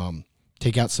to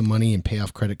take out some money and pay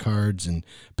off credit cards and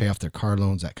pay off their car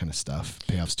loans, that kind of stuff,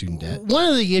 pay off student debt. One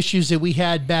of the issues that we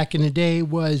had back in the day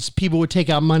was people would take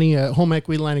out money, a home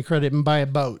equity line of credit, and buy a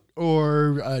boat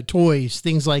or toys,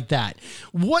 things like that.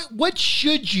 What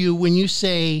should you, when you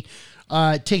say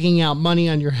taking out money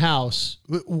on your house,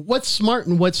 what's smart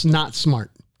and what's not smart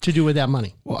to do with that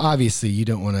money? Well, obviously you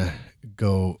don't want to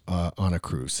go on a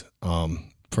cruise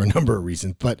for a number of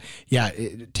reasons, but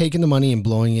taking the money and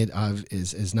blowing it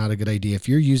is not a good idea. If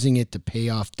you're using it to pay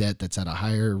off debt that's at a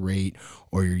higher rate,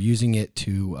 or you're using it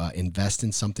to invest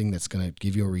in something that's going to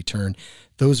give you a return,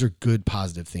 those are good,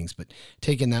 positive things. But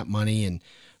taking that money and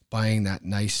buying that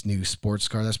nice new sports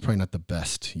car, that's probably not the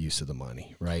best use of the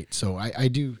money, right? So I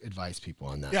do advise people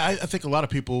on that. Yeah, I think a lot of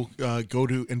people go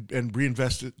to and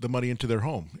reinvest the money into their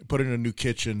home, put in a new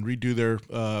kitchen, redo their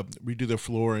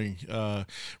flooring,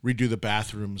 redo the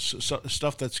bathrooms,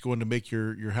 stuff that's going to make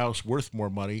your house worth more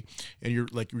money, and you're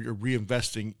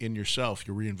reinvesting in yourself.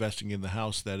 You're reinvesting in the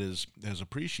house that has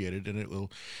appreciated, and it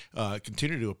will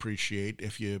continue to appreciate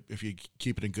if you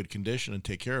keep it in good condition and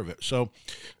take care of it. So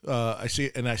I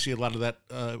see a lot of that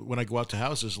when I go out to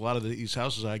houses. A lot of these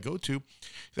houses I go to,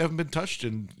 they haven't been touched,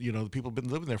 and the people have been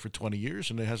living there for 20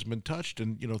 years, and it hasn't been touched.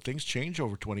 And things change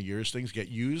over 20 years. Things get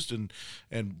used and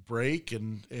break,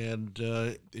 and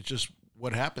it just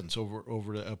what happens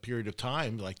over a period of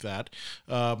time like that.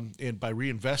 And by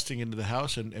reinvesting into the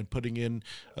house and putting in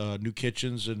new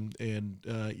kitchens and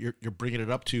you're bringing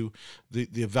it up to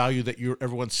the value that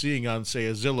everyone's seeing on, say,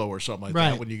 a Zillow or something like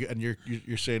that. When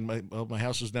you're saying my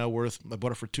house is now worth, I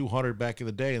bought it for $200 back in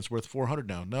the day and it's worth $400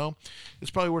 now. No,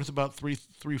 it's probably worth about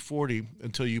 $340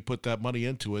 until you put that money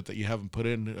into it that you haven't put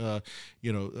in over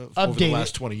the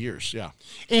last 20 years. Yeah.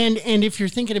 And if you're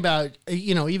thinking about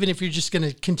even if you're just going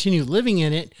to continue living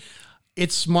in it,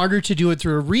 it's smarter to do it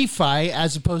through a refi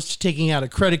as opposed to taking out a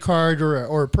credit card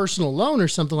or a personal loan or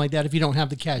something like that if you don't have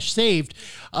the cash saved.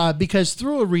 Because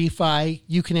through a refi,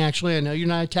 you can actually, I know you're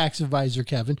not a tax advisor,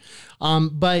 Kevin,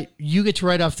 but you get to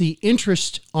write off the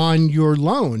interest on your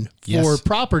loan for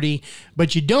property,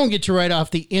 but you don't get to write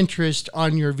off the interest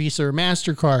on your Visa or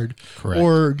MasterCard. Correct.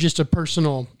 Or just a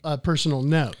personal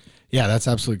note. Yeah, that's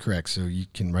absolutely correct. So you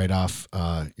can write off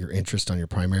your interest on your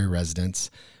primary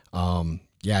residence.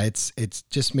 It's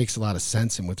just makes a lot of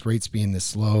sense. And with rates being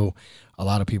this low, a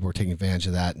lot of people are taking advantage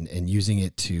of that and using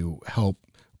it to help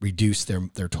reduce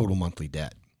their total monthly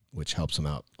debt, which helps them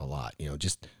out a lot.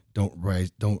 Just don't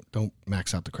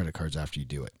max out the credit cards after you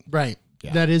do it. Right.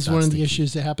 Yeah, that is one of the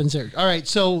issues that happens there. All right.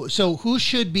 So who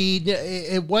should be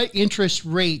at what interest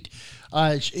rate,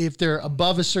 if they're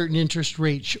above a certain interest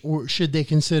rate, or should they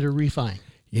consider refining?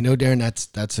 Darren,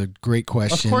 that's a great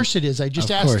question. Of course it is. I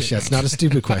just asked it. Of course, that's not a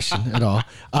stupid question at all.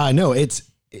 No, it's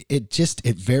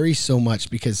it varies so much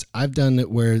because I've done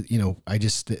it where,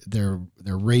 their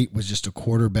rate was just a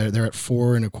quarter better. They're at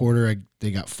 4 1/4.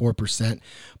 They got 4%,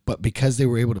 but because they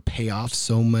were able to pay off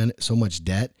so much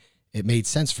debt, it made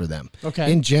sense for them.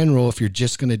 Okay. In general, if you're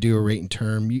just going to do a rate and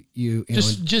term, you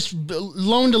just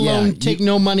loan to loan, take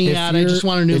no money out. I just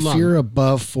want a new loan. If you're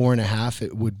above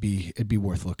 4.5, it'd be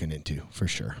worth looking into for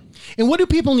sure. And what do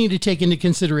people need to take into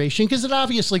consideration? Because it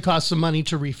obviously costs some money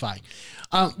to refi.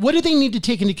 What do they need to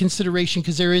take into consideration?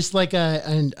 Because there is like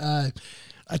a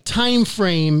time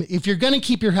frame. If you're going to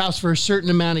keep your house for a certain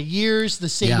amount of years, the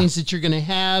savings that you're going to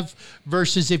have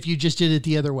versus if you just did it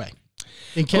the other way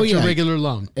and kept your regular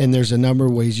loan. And there's a number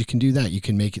of ways you can do that. You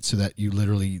can make it so that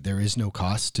there is no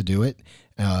cost to do it.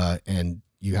 And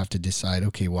you have to decide,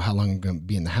 okay, well, how long I'm going to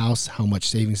be in the house? How much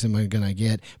savings am I going to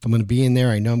get? If I'm going to be in there,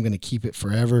 I know I'm going to keep it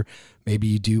forever. Maybe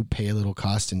you do pay a little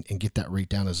cost and get that rate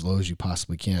down as low as you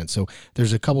possibly can. So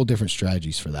there's a couple different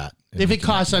strategies for that. If it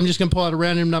costs, I'm just going to pull out a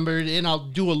random number and I'll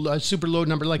do a super low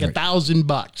number, like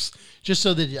 $1,000, just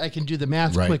so that I can do the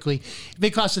math quickly. If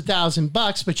it costs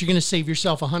 $1,000, but you're going to save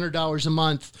yourself $100 a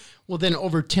month, well, then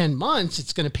over 10 months,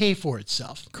 it's going to pay for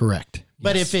itself. Correct.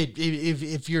 But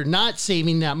if you're not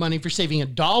saving that money, if you're saving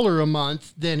 $1 a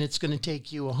month, then it's going to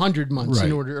take you 100 months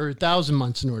in order, or 1,000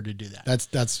 months in order to do that.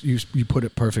 That's you put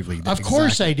it perfectly. Of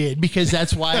course I did, because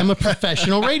that's why I'm a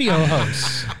professional radio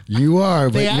host. You are,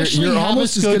 but they actually you're have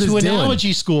almost us as go good to as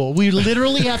analogy school. We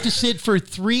literally have to sit for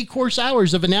 3 course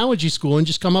hours of analogy school and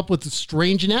just come up with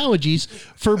strange analogies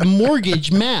for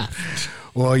mortgage math.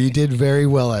 Well, you did very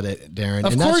well at it, Darren.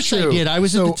 Of course I did. I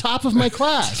was at the top of my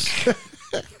class.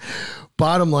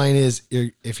 Bottom line is,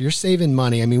 if you're saving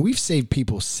money, I mean, we've saved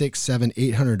people $600,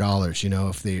 $700,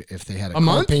 $800. If they had a car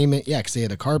month? payment, because they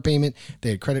had a car payment, they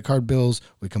had credit card bills.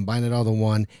 We combined it all to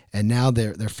one, and now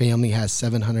their family has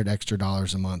 $700 extra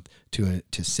a month to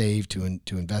save, to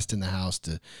invest in the house,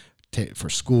 for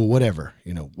school, whatever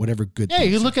good. Yeah,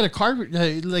 you look at a car,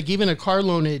 like even a car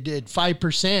loan at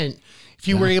 5%. If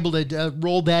you were able to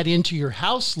roll that into your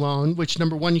house loan, which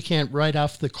number one, you can't write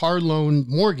off the car loan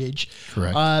mortgage.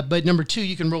 Correct. But number two,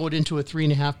 you can roll it into a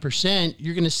 3.5%.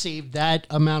 You're going to save that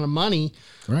amount of money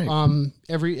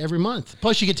every month.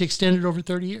 Plus, you get to extend it over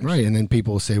 30 years. Right. And then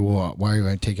people will say, well, why are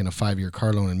I taking a 5-year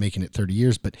car loan and making it 30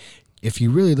 years? But if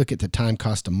you really look at the time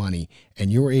cost of money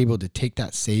and you were able to take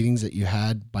that savings that you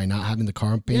had by not having the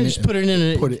car payment, just put it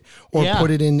in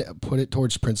put it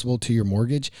towards principal to your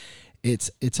mortgage,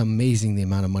 it's amazing the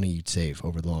amount of money you'd save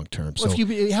over the long term. Well,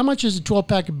 so how much is a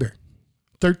 12-pack of beer?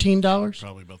 $13?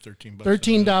 Probably about $13.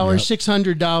 $13,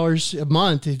 $600 a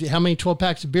month. How many 12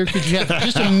 packs of beer could you have?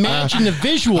 Just imagine the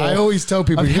visual. I always tell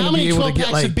people, you're how many 12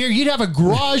 packs of beer. You'd have a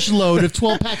garage load of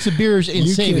 12 packs of beers in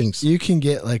savings. You can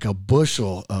get like a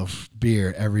bushel of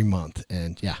beer every month,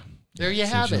 and there you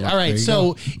have it. All right.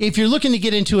 So if you're looking to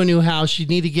get into a new house, you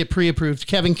need to get pre-approved.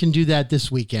 Kevin can do that this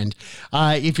weekend.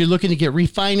 If you're looking to get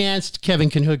refinanced, Kevin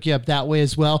can hook you up that way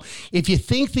as well. If you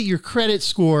think that your credit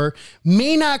score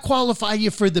may not qualify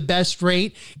you for the best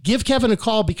rate, give Kevin a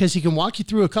call because he can walk you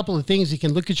through a couple of things. He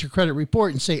can look at your credit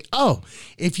report and say, oh,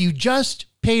 if you just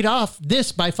paid off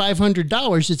this by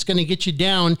 $500, it's going to get you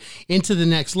down into the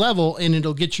next level, and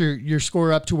it'll get your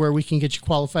score up to where we can get you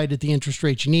qualified at the interest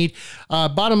rate you need.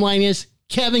 Bottom line is,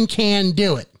 Kevin can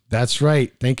do it. That's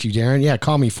right. Thank you, Darren. Yeah,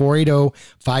 call me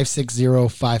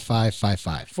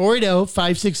 480-560-5555.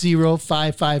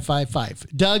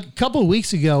 480-560-5555. Doug, a couple of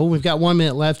weeks ago, we've got 1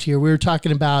 minute left here, we were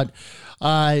talking about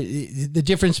the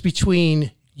difference between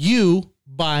you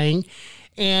buying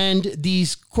and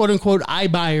these quote-unquote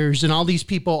iBuyers and all these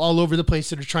people all over the place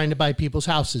that are trying to buy people's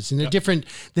houses, and the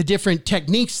different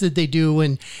techniques that they do,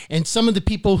 and some of the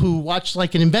people who watch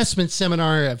like an investment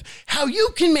seminar of how you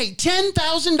can make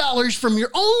 $10,000 from your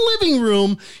own living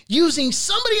room using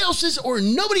somebody else's or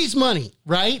nobody's money,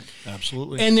 right?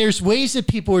 Absolutely. And there's ways that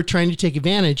people are trying to take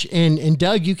advantage. And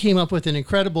Doug, you came up with an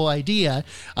incredible idea,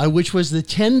 which was the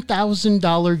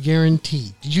 $10,000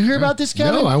 guarantee. Did you hear about this,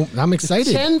 Kevin? No, I'm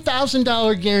excited. The $10,000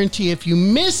 guarantee. If you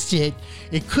missed it,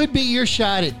 it could be your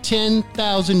shot at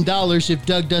 $10,000 if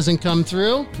Doug doesn't come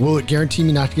through. Will it guarantee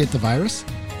me not to get the virus?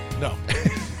 No.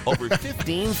 Over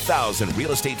 15,000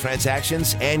 real estate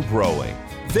transactions and growing.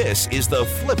 This is the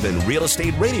Flippin' Real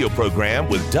Estate Radio program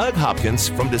with Doug Hopkins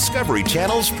from Discovery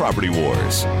Channel's Property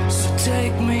Wars. So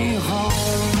take me home.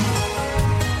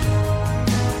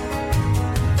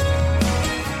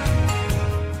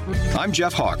 I'm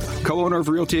Jeff Hawk, co-owner of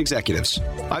Realty Executives.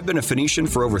 I've been a Phoenician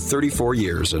for over 34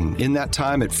 years, and in that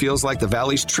time, it feels like the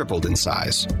Valley's tripled in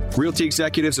size. Realty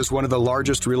Executives is one of the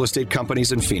largest real estate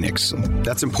companies in Phoenix.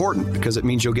 That's important because it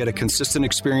means you'll get a consistent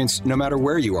experience no matter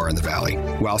where you are in the Valley,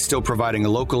 while still providing a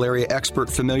local area expert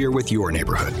familiar with your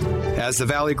neighborhood. As the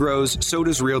Valley grows, so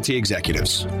does Realty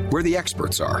Executives, where the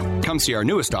experts are. Come see our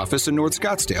newest office in North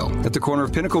Scottsdale at the corner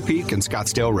of Pinnacle Peak and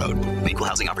Scottsdale Road. Equal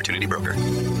Housing Opportunity Broker.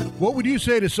 What would you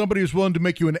say to somebody who's willing to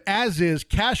make you an as-is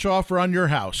cash offer on your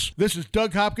house? This is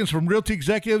Doug Hopkins from Realty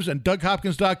Executives and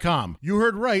DougHopkins.com. You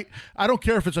heard right. I don't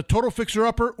care if it's a total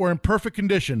fixer-upper or in perfect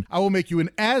condition. I will make you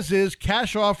an as-is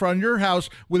cash offer on your house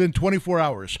within 24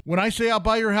 hours. When I say I'll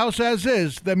buy your house as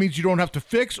is, that means you don't have to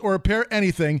fix or repair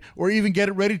anything or even get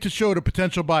it ready to show to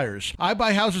potential buyers. I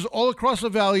buy houses all across the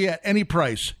Valley at any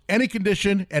price, any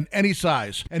condition, and any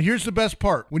size. And here's the best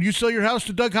part. When you sell your house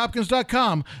to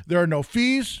DougHopkins.com, there are no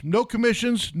fees, no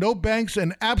commissions, no banks,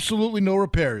 and absolutely no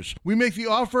repairs. We make the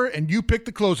offer and you pick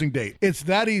the closing date. It's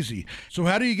that easy. So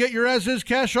how do you get your as-is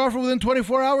cash offer within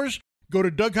 24 hours? Go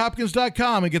to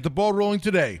DougHopkins.com and get the ball rolling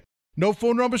today. No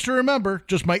phone numbers to remember,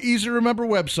 just my easy-to-remember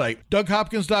website,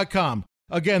 DougHopkins.com.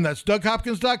 Again, that's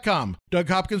DougHopkins.com.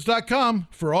 DougHopkins.com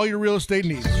for all your real estate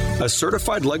needs. A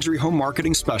certified luxury home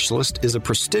marketing specialist is a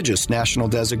prestigious national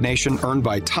designation earned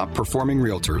by top-performing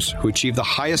realtors who achieve the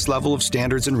highest level of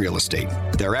standards in real estate.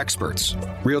 They're experts.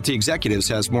 Realty Executives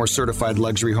has more certified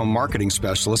luxury home marketing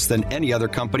specialists than any other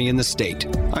company in the state.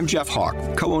 I'm Jeff Hawk,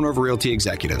 co-owner of Realty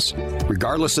Executives.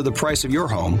 Regardless of the price of your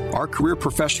home, our career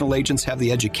professional agents have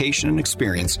the education and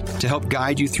experience to help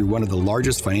guide you through one of the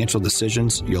largest financial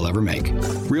decisions you'll ever make.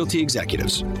 Realty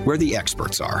Executives, where the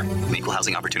experts are. Equal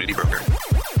Housing Opportunity Broker.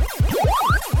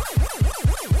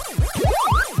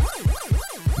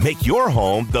 Make your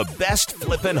home the best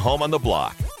flippin' home on the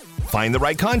block. Find the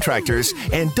right contractors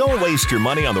and don't waste your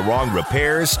money on the wrong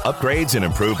repairs, upgrades, and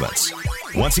improvements.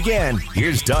 Once again,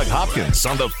 here's Doug Hopkins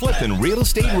on the Flippin' Real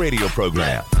Estate Radio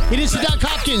program. It is the Doug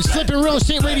Hopkins Flippin' Real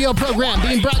Estate Radio program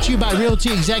being brought to you by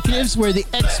Realty Executives, where the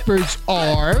experts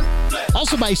are.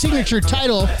 Also by Signature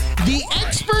Title, the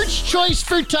expert's choice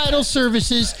for title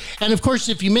services. And of course,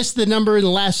 if you missed the number in the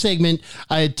last segment,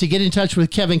 to get in touch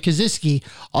with Kevin Kaziski,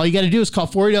 all you got to do is call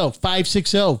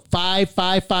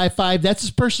 480-560-5555. That's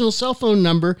his personal cell phone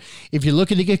number. If you're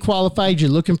looking to get qualified, you're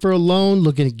looking for a loan,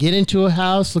 looking to get into a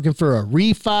house, looking for a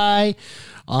refi,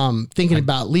 thinking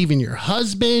about leaving your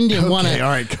husband and want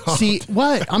to see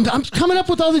what I'm coming up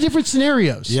with all the different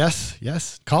scenarios.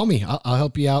 Yes. Call me. I'll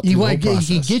help you out.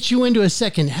 He get you into a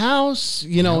second house,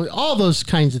 all those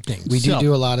kinds of things. We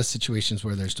do a lot of situations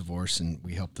where there's divorce, and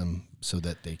we help them so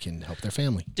that they can help their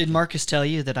family. Did Marcus tell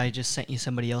you that I just sent you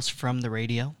somebody else from the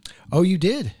radio? Oh, you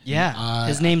did? Yeah.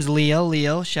 His name's Leo.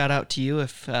 Leo, shout out to you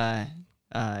if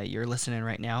you're listening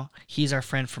right now. He's our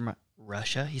friend from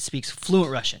Russia. He speaks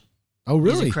fluent Russian. Oh,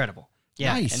 really? He's incredible.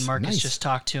 Yeah, nice, and Marcus just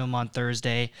talked to him on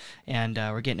Thursday, and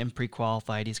we're getting him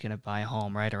pre-qualified. He's going to buy a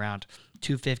home right around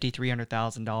 $250,000,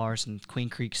 $300,000 in Queen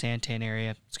Creek, Santan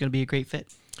area. It's going to be a great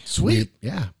fit. Sweet.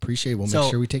 Yeah, appreciate it. We'll make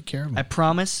sure we take care of him. I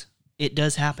promise it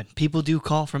does happen. People do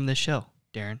call from this show,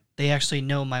 Darren. They actually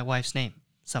know my wife's name,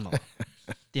 some of them,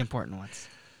 the important ones.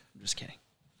 I'm just kidding.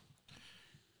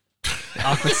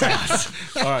 Awkward silence.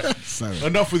 All right.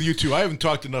 Enough with you two. I haven't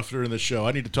talked enough during the show.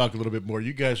 I need to talk a little bit more.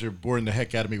 You guys are boring the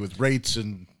heck out of me with rates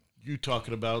and you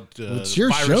talking about it's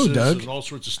your show, Doug, and all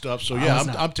sorts of stuff. So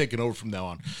yeah, I'm taking over from now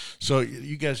on. So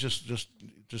you guys just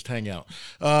hang out.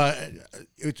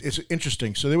 It's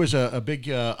interesting. So there was a big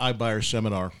iBuyer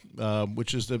seminar,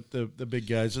 which is the big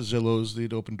guys, the Zillows, the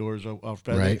Open Doors,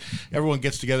 right. Everyone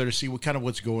gets together to see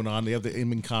what's going on. They have the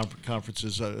Inman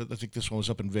conferences. I think this one was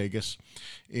up in Vegas.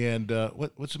 And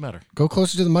what's the matter? Go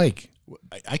closer to the mic.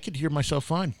 I could hear myself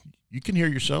fine. You can hear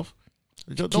yourself.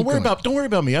 Don't worry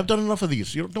about me. I've done enough of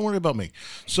these. Don't worry about me.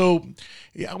 So,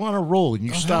 yeah, I'm on a roll, and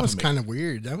you stop me. That was kind of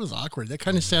weird. That was awkward. That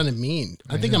kind of sounded mean.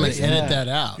 I think I'm going to edit that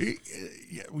out.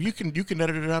 You can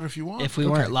edit it out if you want. If we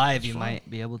weren't live, you might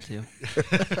be able to.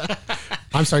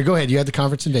 I'm sorry. Go ahead. You had the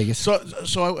conference in Vegas.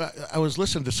 So I was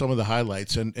listening to some of the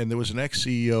highlights, and there was an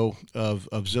ex-CEO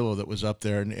of Zillow that was up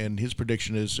there, and his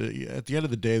prediction is at the end of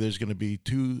the day, there's going to be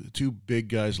two big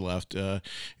guys left.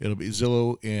 It'll be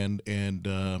Zillow and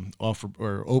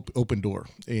Open Door,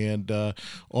 and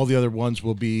all the other ones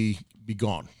will be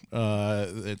gone.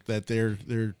 that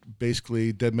they're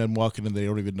basically dead men walking and they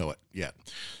don't even know it yet.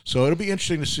 So it'll be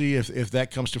interesting to see if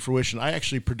that comes to fruition. I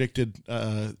actually predicted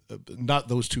not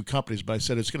those two companies, but I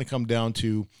said it's going to come down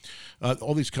to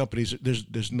all these companies.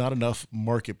 There's not enough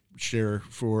market share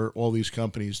for all these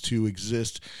companies to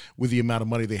exist with the amount of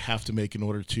money they have to make in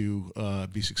order to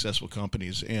be successful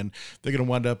companies, and they're going to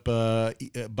wind up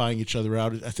buying each other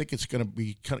out. I think it's going to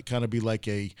be kind of be like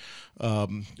a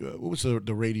what was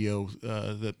the radio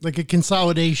like a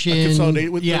consolidation.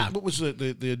 What was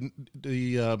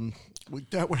the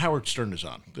what Howard Stern is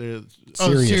on?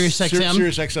 Sirius XM.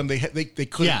 Sirius XM. They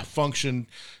couldn't function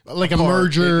like apart. a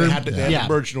merger. They had to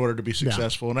merge in order to be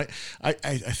successful, and I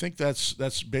think that's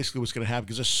basically what's going to happen,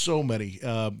 because there's so many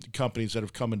companies that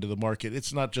have come into the market.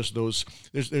 It's not just those.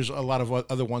 There's a lot of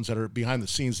other ones that are behind the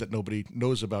scenes that nobody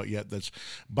knows about yet. That's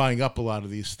buying up a lot of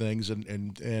these things,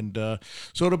 and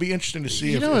so it'll be interesting to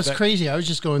see. It's crazy. I was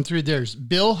just going through. There's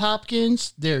Bill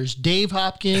Hopkins. There's Dave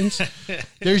Hopkins.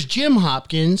 There's Jim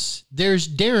Hopkins. There's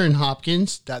Darren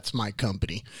Hopkins. That's my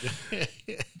company.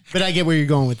 But I get where you're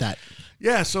going with that.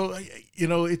 Yeah, so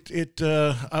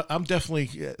I'm definitely.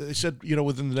 They said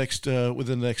within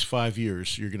the next 5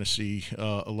 years you're going to see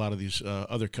a lot of these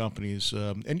other companies,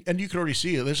 and you can already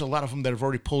see it. There's a lot of them that have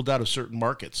already pulled out of certain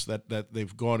markets that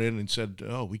they've gone in and said,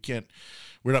 oh, we can't.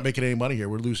 We're not making any money here.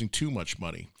 We're losing too much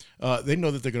money. They know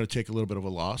that they're going to take a little bit of a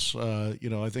loss. I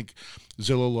think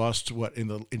Zillow lost in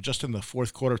the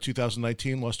fourth quarter of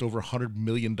 2019, lost over $100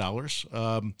 million.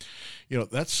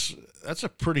 That's a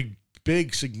pretty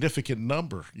big, significant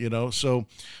number, So,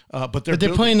 but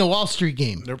they're playing the Wall Street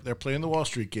game. They're playing the Wall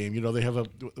Street game. They have are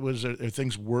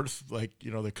things worth, like,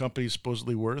 their company's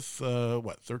supposedly worth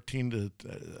 $13 to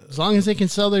as long as they can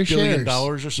sell their $1 billion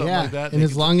shares or something like that, and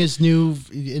as long as new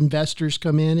investors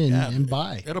come in and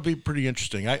buy, it'll be pretty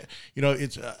interesting. I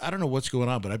don't know what's going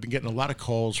on, but I've been getting a lot of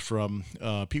calls from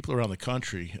people around the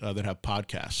country that have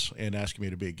podcasts and asking me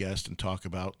to be a guest and talk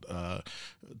about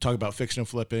fixing and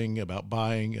flipping, about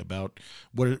buying, about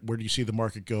where do you see the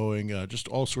market going, just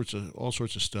all sorts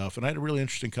of stuff. And I had a really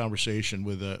interesting conversation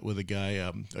with a guy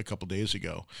a couple days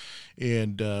ago,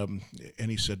 and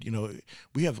he said,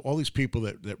 we have all these people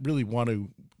that really want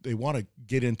to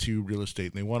get into real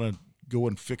estate, and they want to go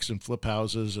and fix and flip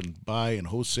houses and buy and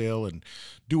wholesale and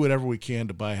do whatever we can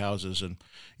to buy houses. And,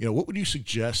 what would you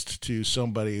suggest to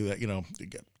somebody that,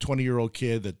 20-year-old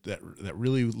kid that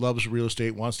really loves real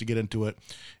estate, wants to get into it,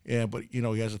 but he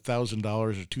has $1,000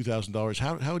 or $2,000.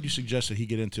 How would you suggest that he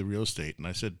get into real estate? And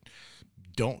I said,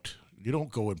 don't. You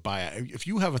don't go and buy it. If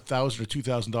you have $1,000 or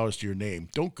 $2,000 to your name,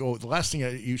 don't go. The last thing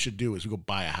you should do is go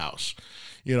buy a house.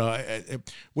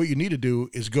 What you need to do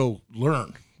is go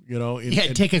learn.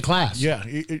 Take a class. Yeah,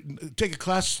 take a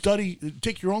class, study,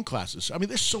 take your own classes. I mean,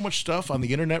 there's so much stuff on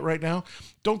the internet right now.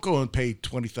 Don't go and pay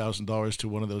 $20,000 to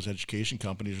one of those education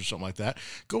companies or something like that.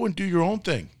 Go and do your own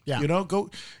thing. Yeah.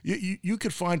 Go. You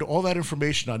could find all that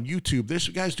information on YouTube. There's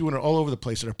guys doing it all over the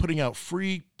place that are putting out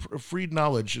free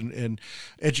knowledge and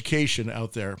education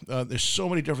out there. There's so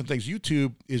many different things.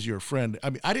 YouTube is your friend. I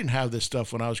mean, I didn't have this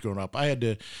stuff when I was growing up. I had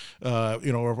to,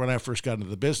 or when I first got into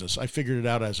the business, I figured it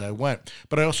out as I went.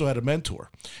 But I also had a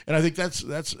mentor, and I think that's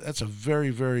a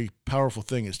very, very powerful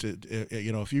thing. Is to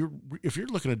if you're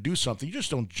looking to do something, you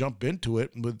just don't jump into it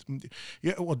with.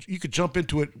 Yeah, well, you could jump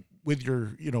into it with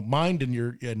your mind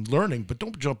and learning, but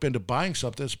don't jump into buying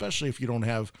something, especially if you don't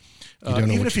have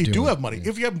even if you do have money.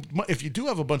 Yeah. If you do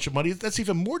have a bunch of money, that's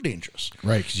even more dangerous,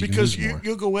 right? Because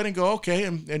you'll go in and go, okay,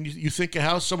 and you think a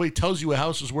house, somebody tells you a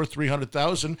house is worth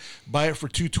 $300,000, buy it for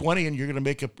 $220, and you're gonna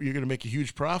make a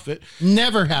huge profit.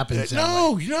 Never happens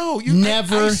that way.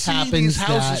 Never happens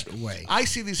that way. I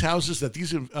see these houses that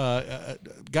these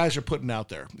guys are putting out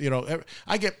there.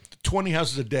 I get 20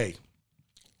 houses a day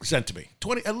sent to me.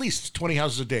 At least 20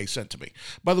 houses a day sent to me.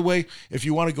 By the way, if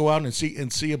you want to go out and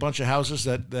see a bunch of houses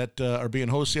that are being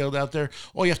wholesaled out there,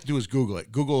 all you have to do is Google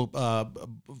it. Google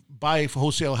buy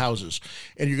wholesale houses,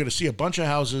 and you're going to see a bunch of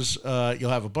houses. You'll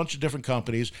have a bunch of different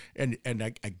companies, and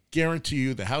I guarantee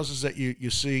you, the houses that you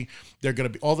see, they're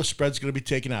going to be, all the spread's going to be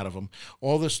taken out of them.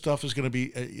 All this stuff is going to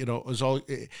be,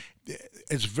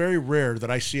 it's very rare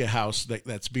that I see a house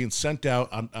that's being sent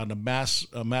out on a mass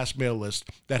mail list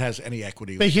that has any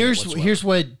equity. But here's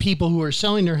what people who are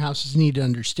selling their houses need to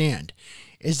understand,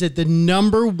 is that the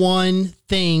number one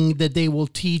thing that they will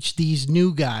teach these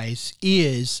new guys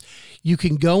is you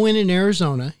can go in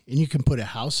Arizona and you can put a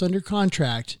house under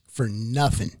contract for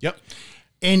nothing. Yep.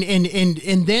 And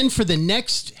then for the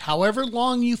next however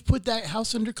long you've put that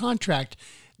house under contract,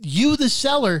 you, the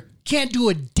seller, can't do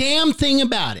a damn thing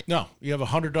about it. No, you have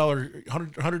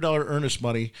 $100 earnest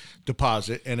money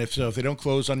deposit, and if they don't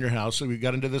close on your house, so we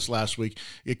got into this last week,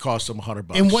 it costs them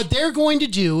 $100. And what they're going to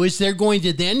do is they're going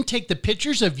to then take the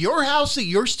pictures of your house that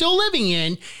you're still living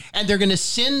in, and they're going to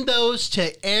send those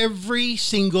to every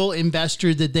single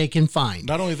investor that they can find.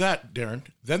 Not only that, Darren,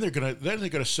 then they're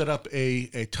gonna set up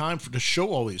a time to show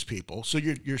all these people. So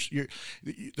you're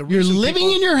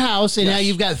living in your house, and now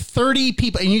you've got 30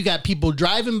 people, and you got people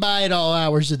driving by at all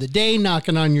hours of the day,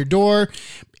 knocking on your door,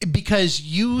 because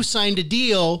you signed a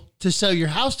deal to sell your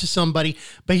house to somebody.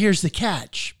 But here's the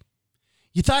catch: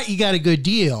 you thought you got a good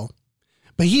deal,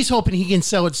 but he's hoping he can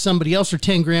sell it to somebody else for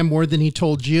 10 grand more than he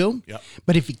told you. Yep.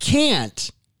 But if he can't,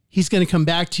 he's going to come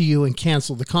back to you and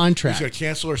cancel the contract. He's going to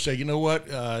cancel or say, you know what,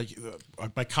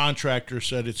 my contractor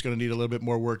said it's going to need a little bit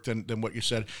more work than what you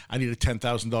said. I need a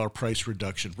 $10,000 price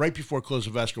reduction right before close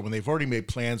of escrow when they've already made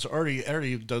plans, already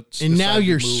and now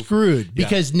you're screwed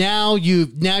because now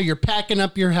you're packing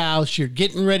up your house, you're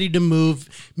getting ready to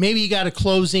move. Maybe you got a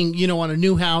closing, on a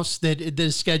new house that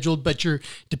is scheduled, but you're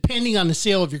depending on the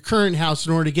sale of your current house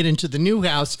in order to get into the new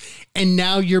house, and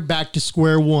now you're back to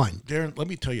square one. Darren, let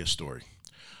me tell you a story.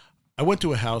 I went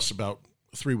to a house about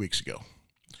 3 weeks ago.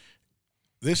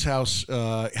 This house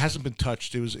hasn't been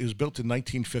touched. It was built in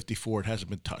 1954. It hasn't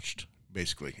been touched,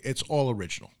 basically. It's all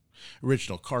original.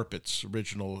 Original carpets,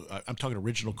 I'm talking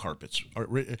original carpets.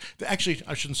 Actually,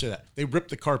 I shouldn't say that. They ripped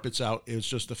the carpets out. It was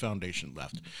just the foundation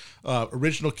left.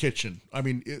 Original kitchen. I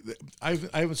mean, I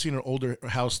haven't seen an older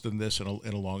house than this in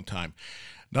a long time.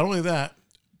 Not only that,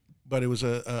 but it was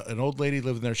an old lady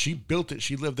living there. She built it.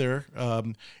 She lived there,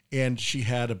 and she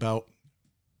had about,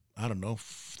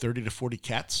 30 to 40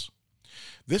 cats.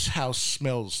 This house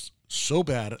smells so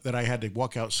bad that I had to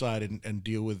walk outside and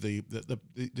deal with the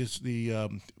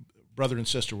brother and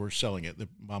sister were selling it. The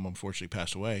mom unfortunately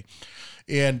passed away,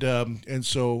 and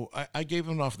so I gave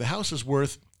them an offer. The house is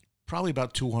worth probably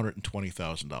about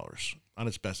 $220,000 on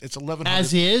its best. It's 1,100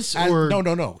 as is, or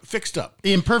no, fixed up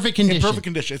in perfect condition. In perfect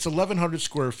condition. It's 1,100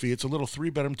 square feet. It's a little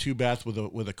 3-bedroom, 2-bath with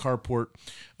a carport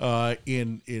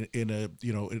in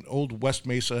an old West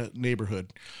Mesa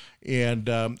neighborhood, and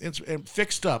it's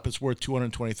fixed up. It's worth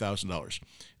 $220,000.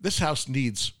 This house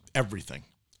needs everything.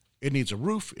 It needs a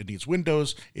roof. It needs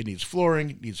windows. It needs flooring.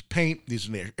 It needs paint. It needs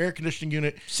an air conditioning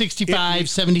unit.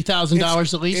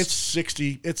 $70,000 at least.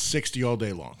 It's $60 all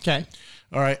day long. Okay.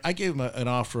 All right. I gave him an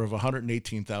offer of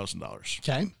 $118,000.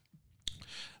 Okay.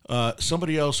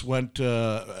 Somebody else went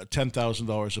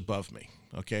 $10,000 above me.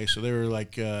 Okay, so they were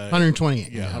like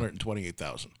 128. Yeah,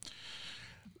 128,000.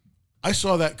 I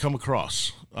saw that come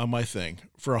across on my thing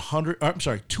for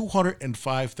 $205,000.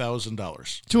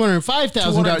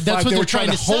 $205,000. That's what they're trying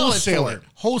to sell it for.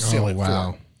 Wholesale it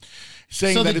for.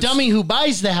 Saying so that the dummy who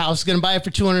buys the house is going to buy it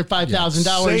for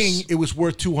 $205,000. Saying it was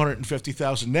worth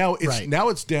 $250,000. Now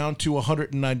it's down to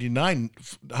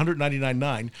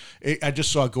 $199,900. I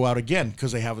just saw it go out again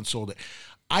because they haven't sold it.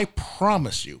 I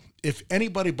promise you, if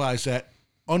anybody buys that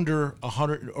under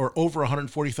 $100 or over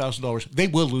 $140,000, they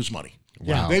will lose money.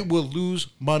 Wow. They will lose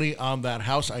money on that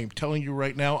house. I am telling you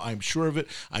right now. I'm sure of it.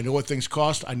 I know what things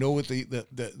cost. I know what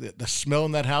the smell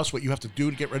in that house, what you have to do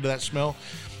to get rid of that smell.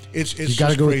 It's you got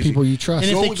to go with people you trust.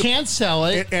 And if they can't sell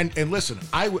it, and listen,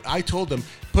 I told them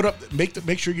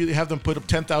make sure you have them put up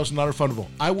 $10,000 non-refundable.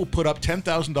 I will put up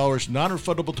 $10,000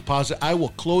 non-refundable deposit. I will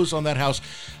close on that house.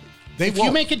 If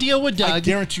you make a deal with Doug, I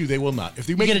guarantee you they will not. If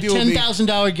you make get a deal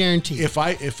 $10,000 guarantee. If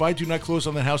I do not close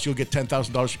on that house, you'll get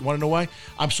 $10,000. You want to know why?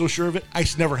 I'm so sure of it.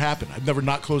 It's never happened. I've never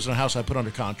not closed on a house I put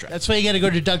under contract. That's why you got to go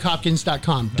to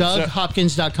DougHopkins.com.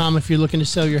 DougHopkins.com if you're looking to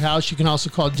sell your house. You can also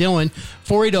call Dylan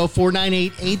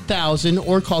 480-498-8000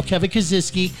 or call Kevin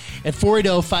Kaziski at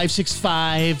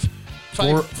 480-565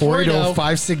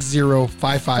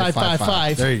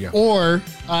 480-560-5555. There you go. Or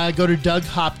go to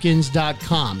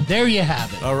DougHopkins.com. There you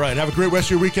have it. All right. Have a great rest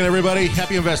of your weekend, everybody.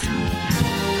 Happy investing.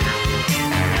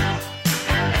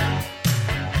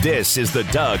 This is the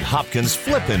Doug Hopkins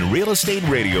Flippin' Real Estate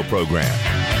Radio Program.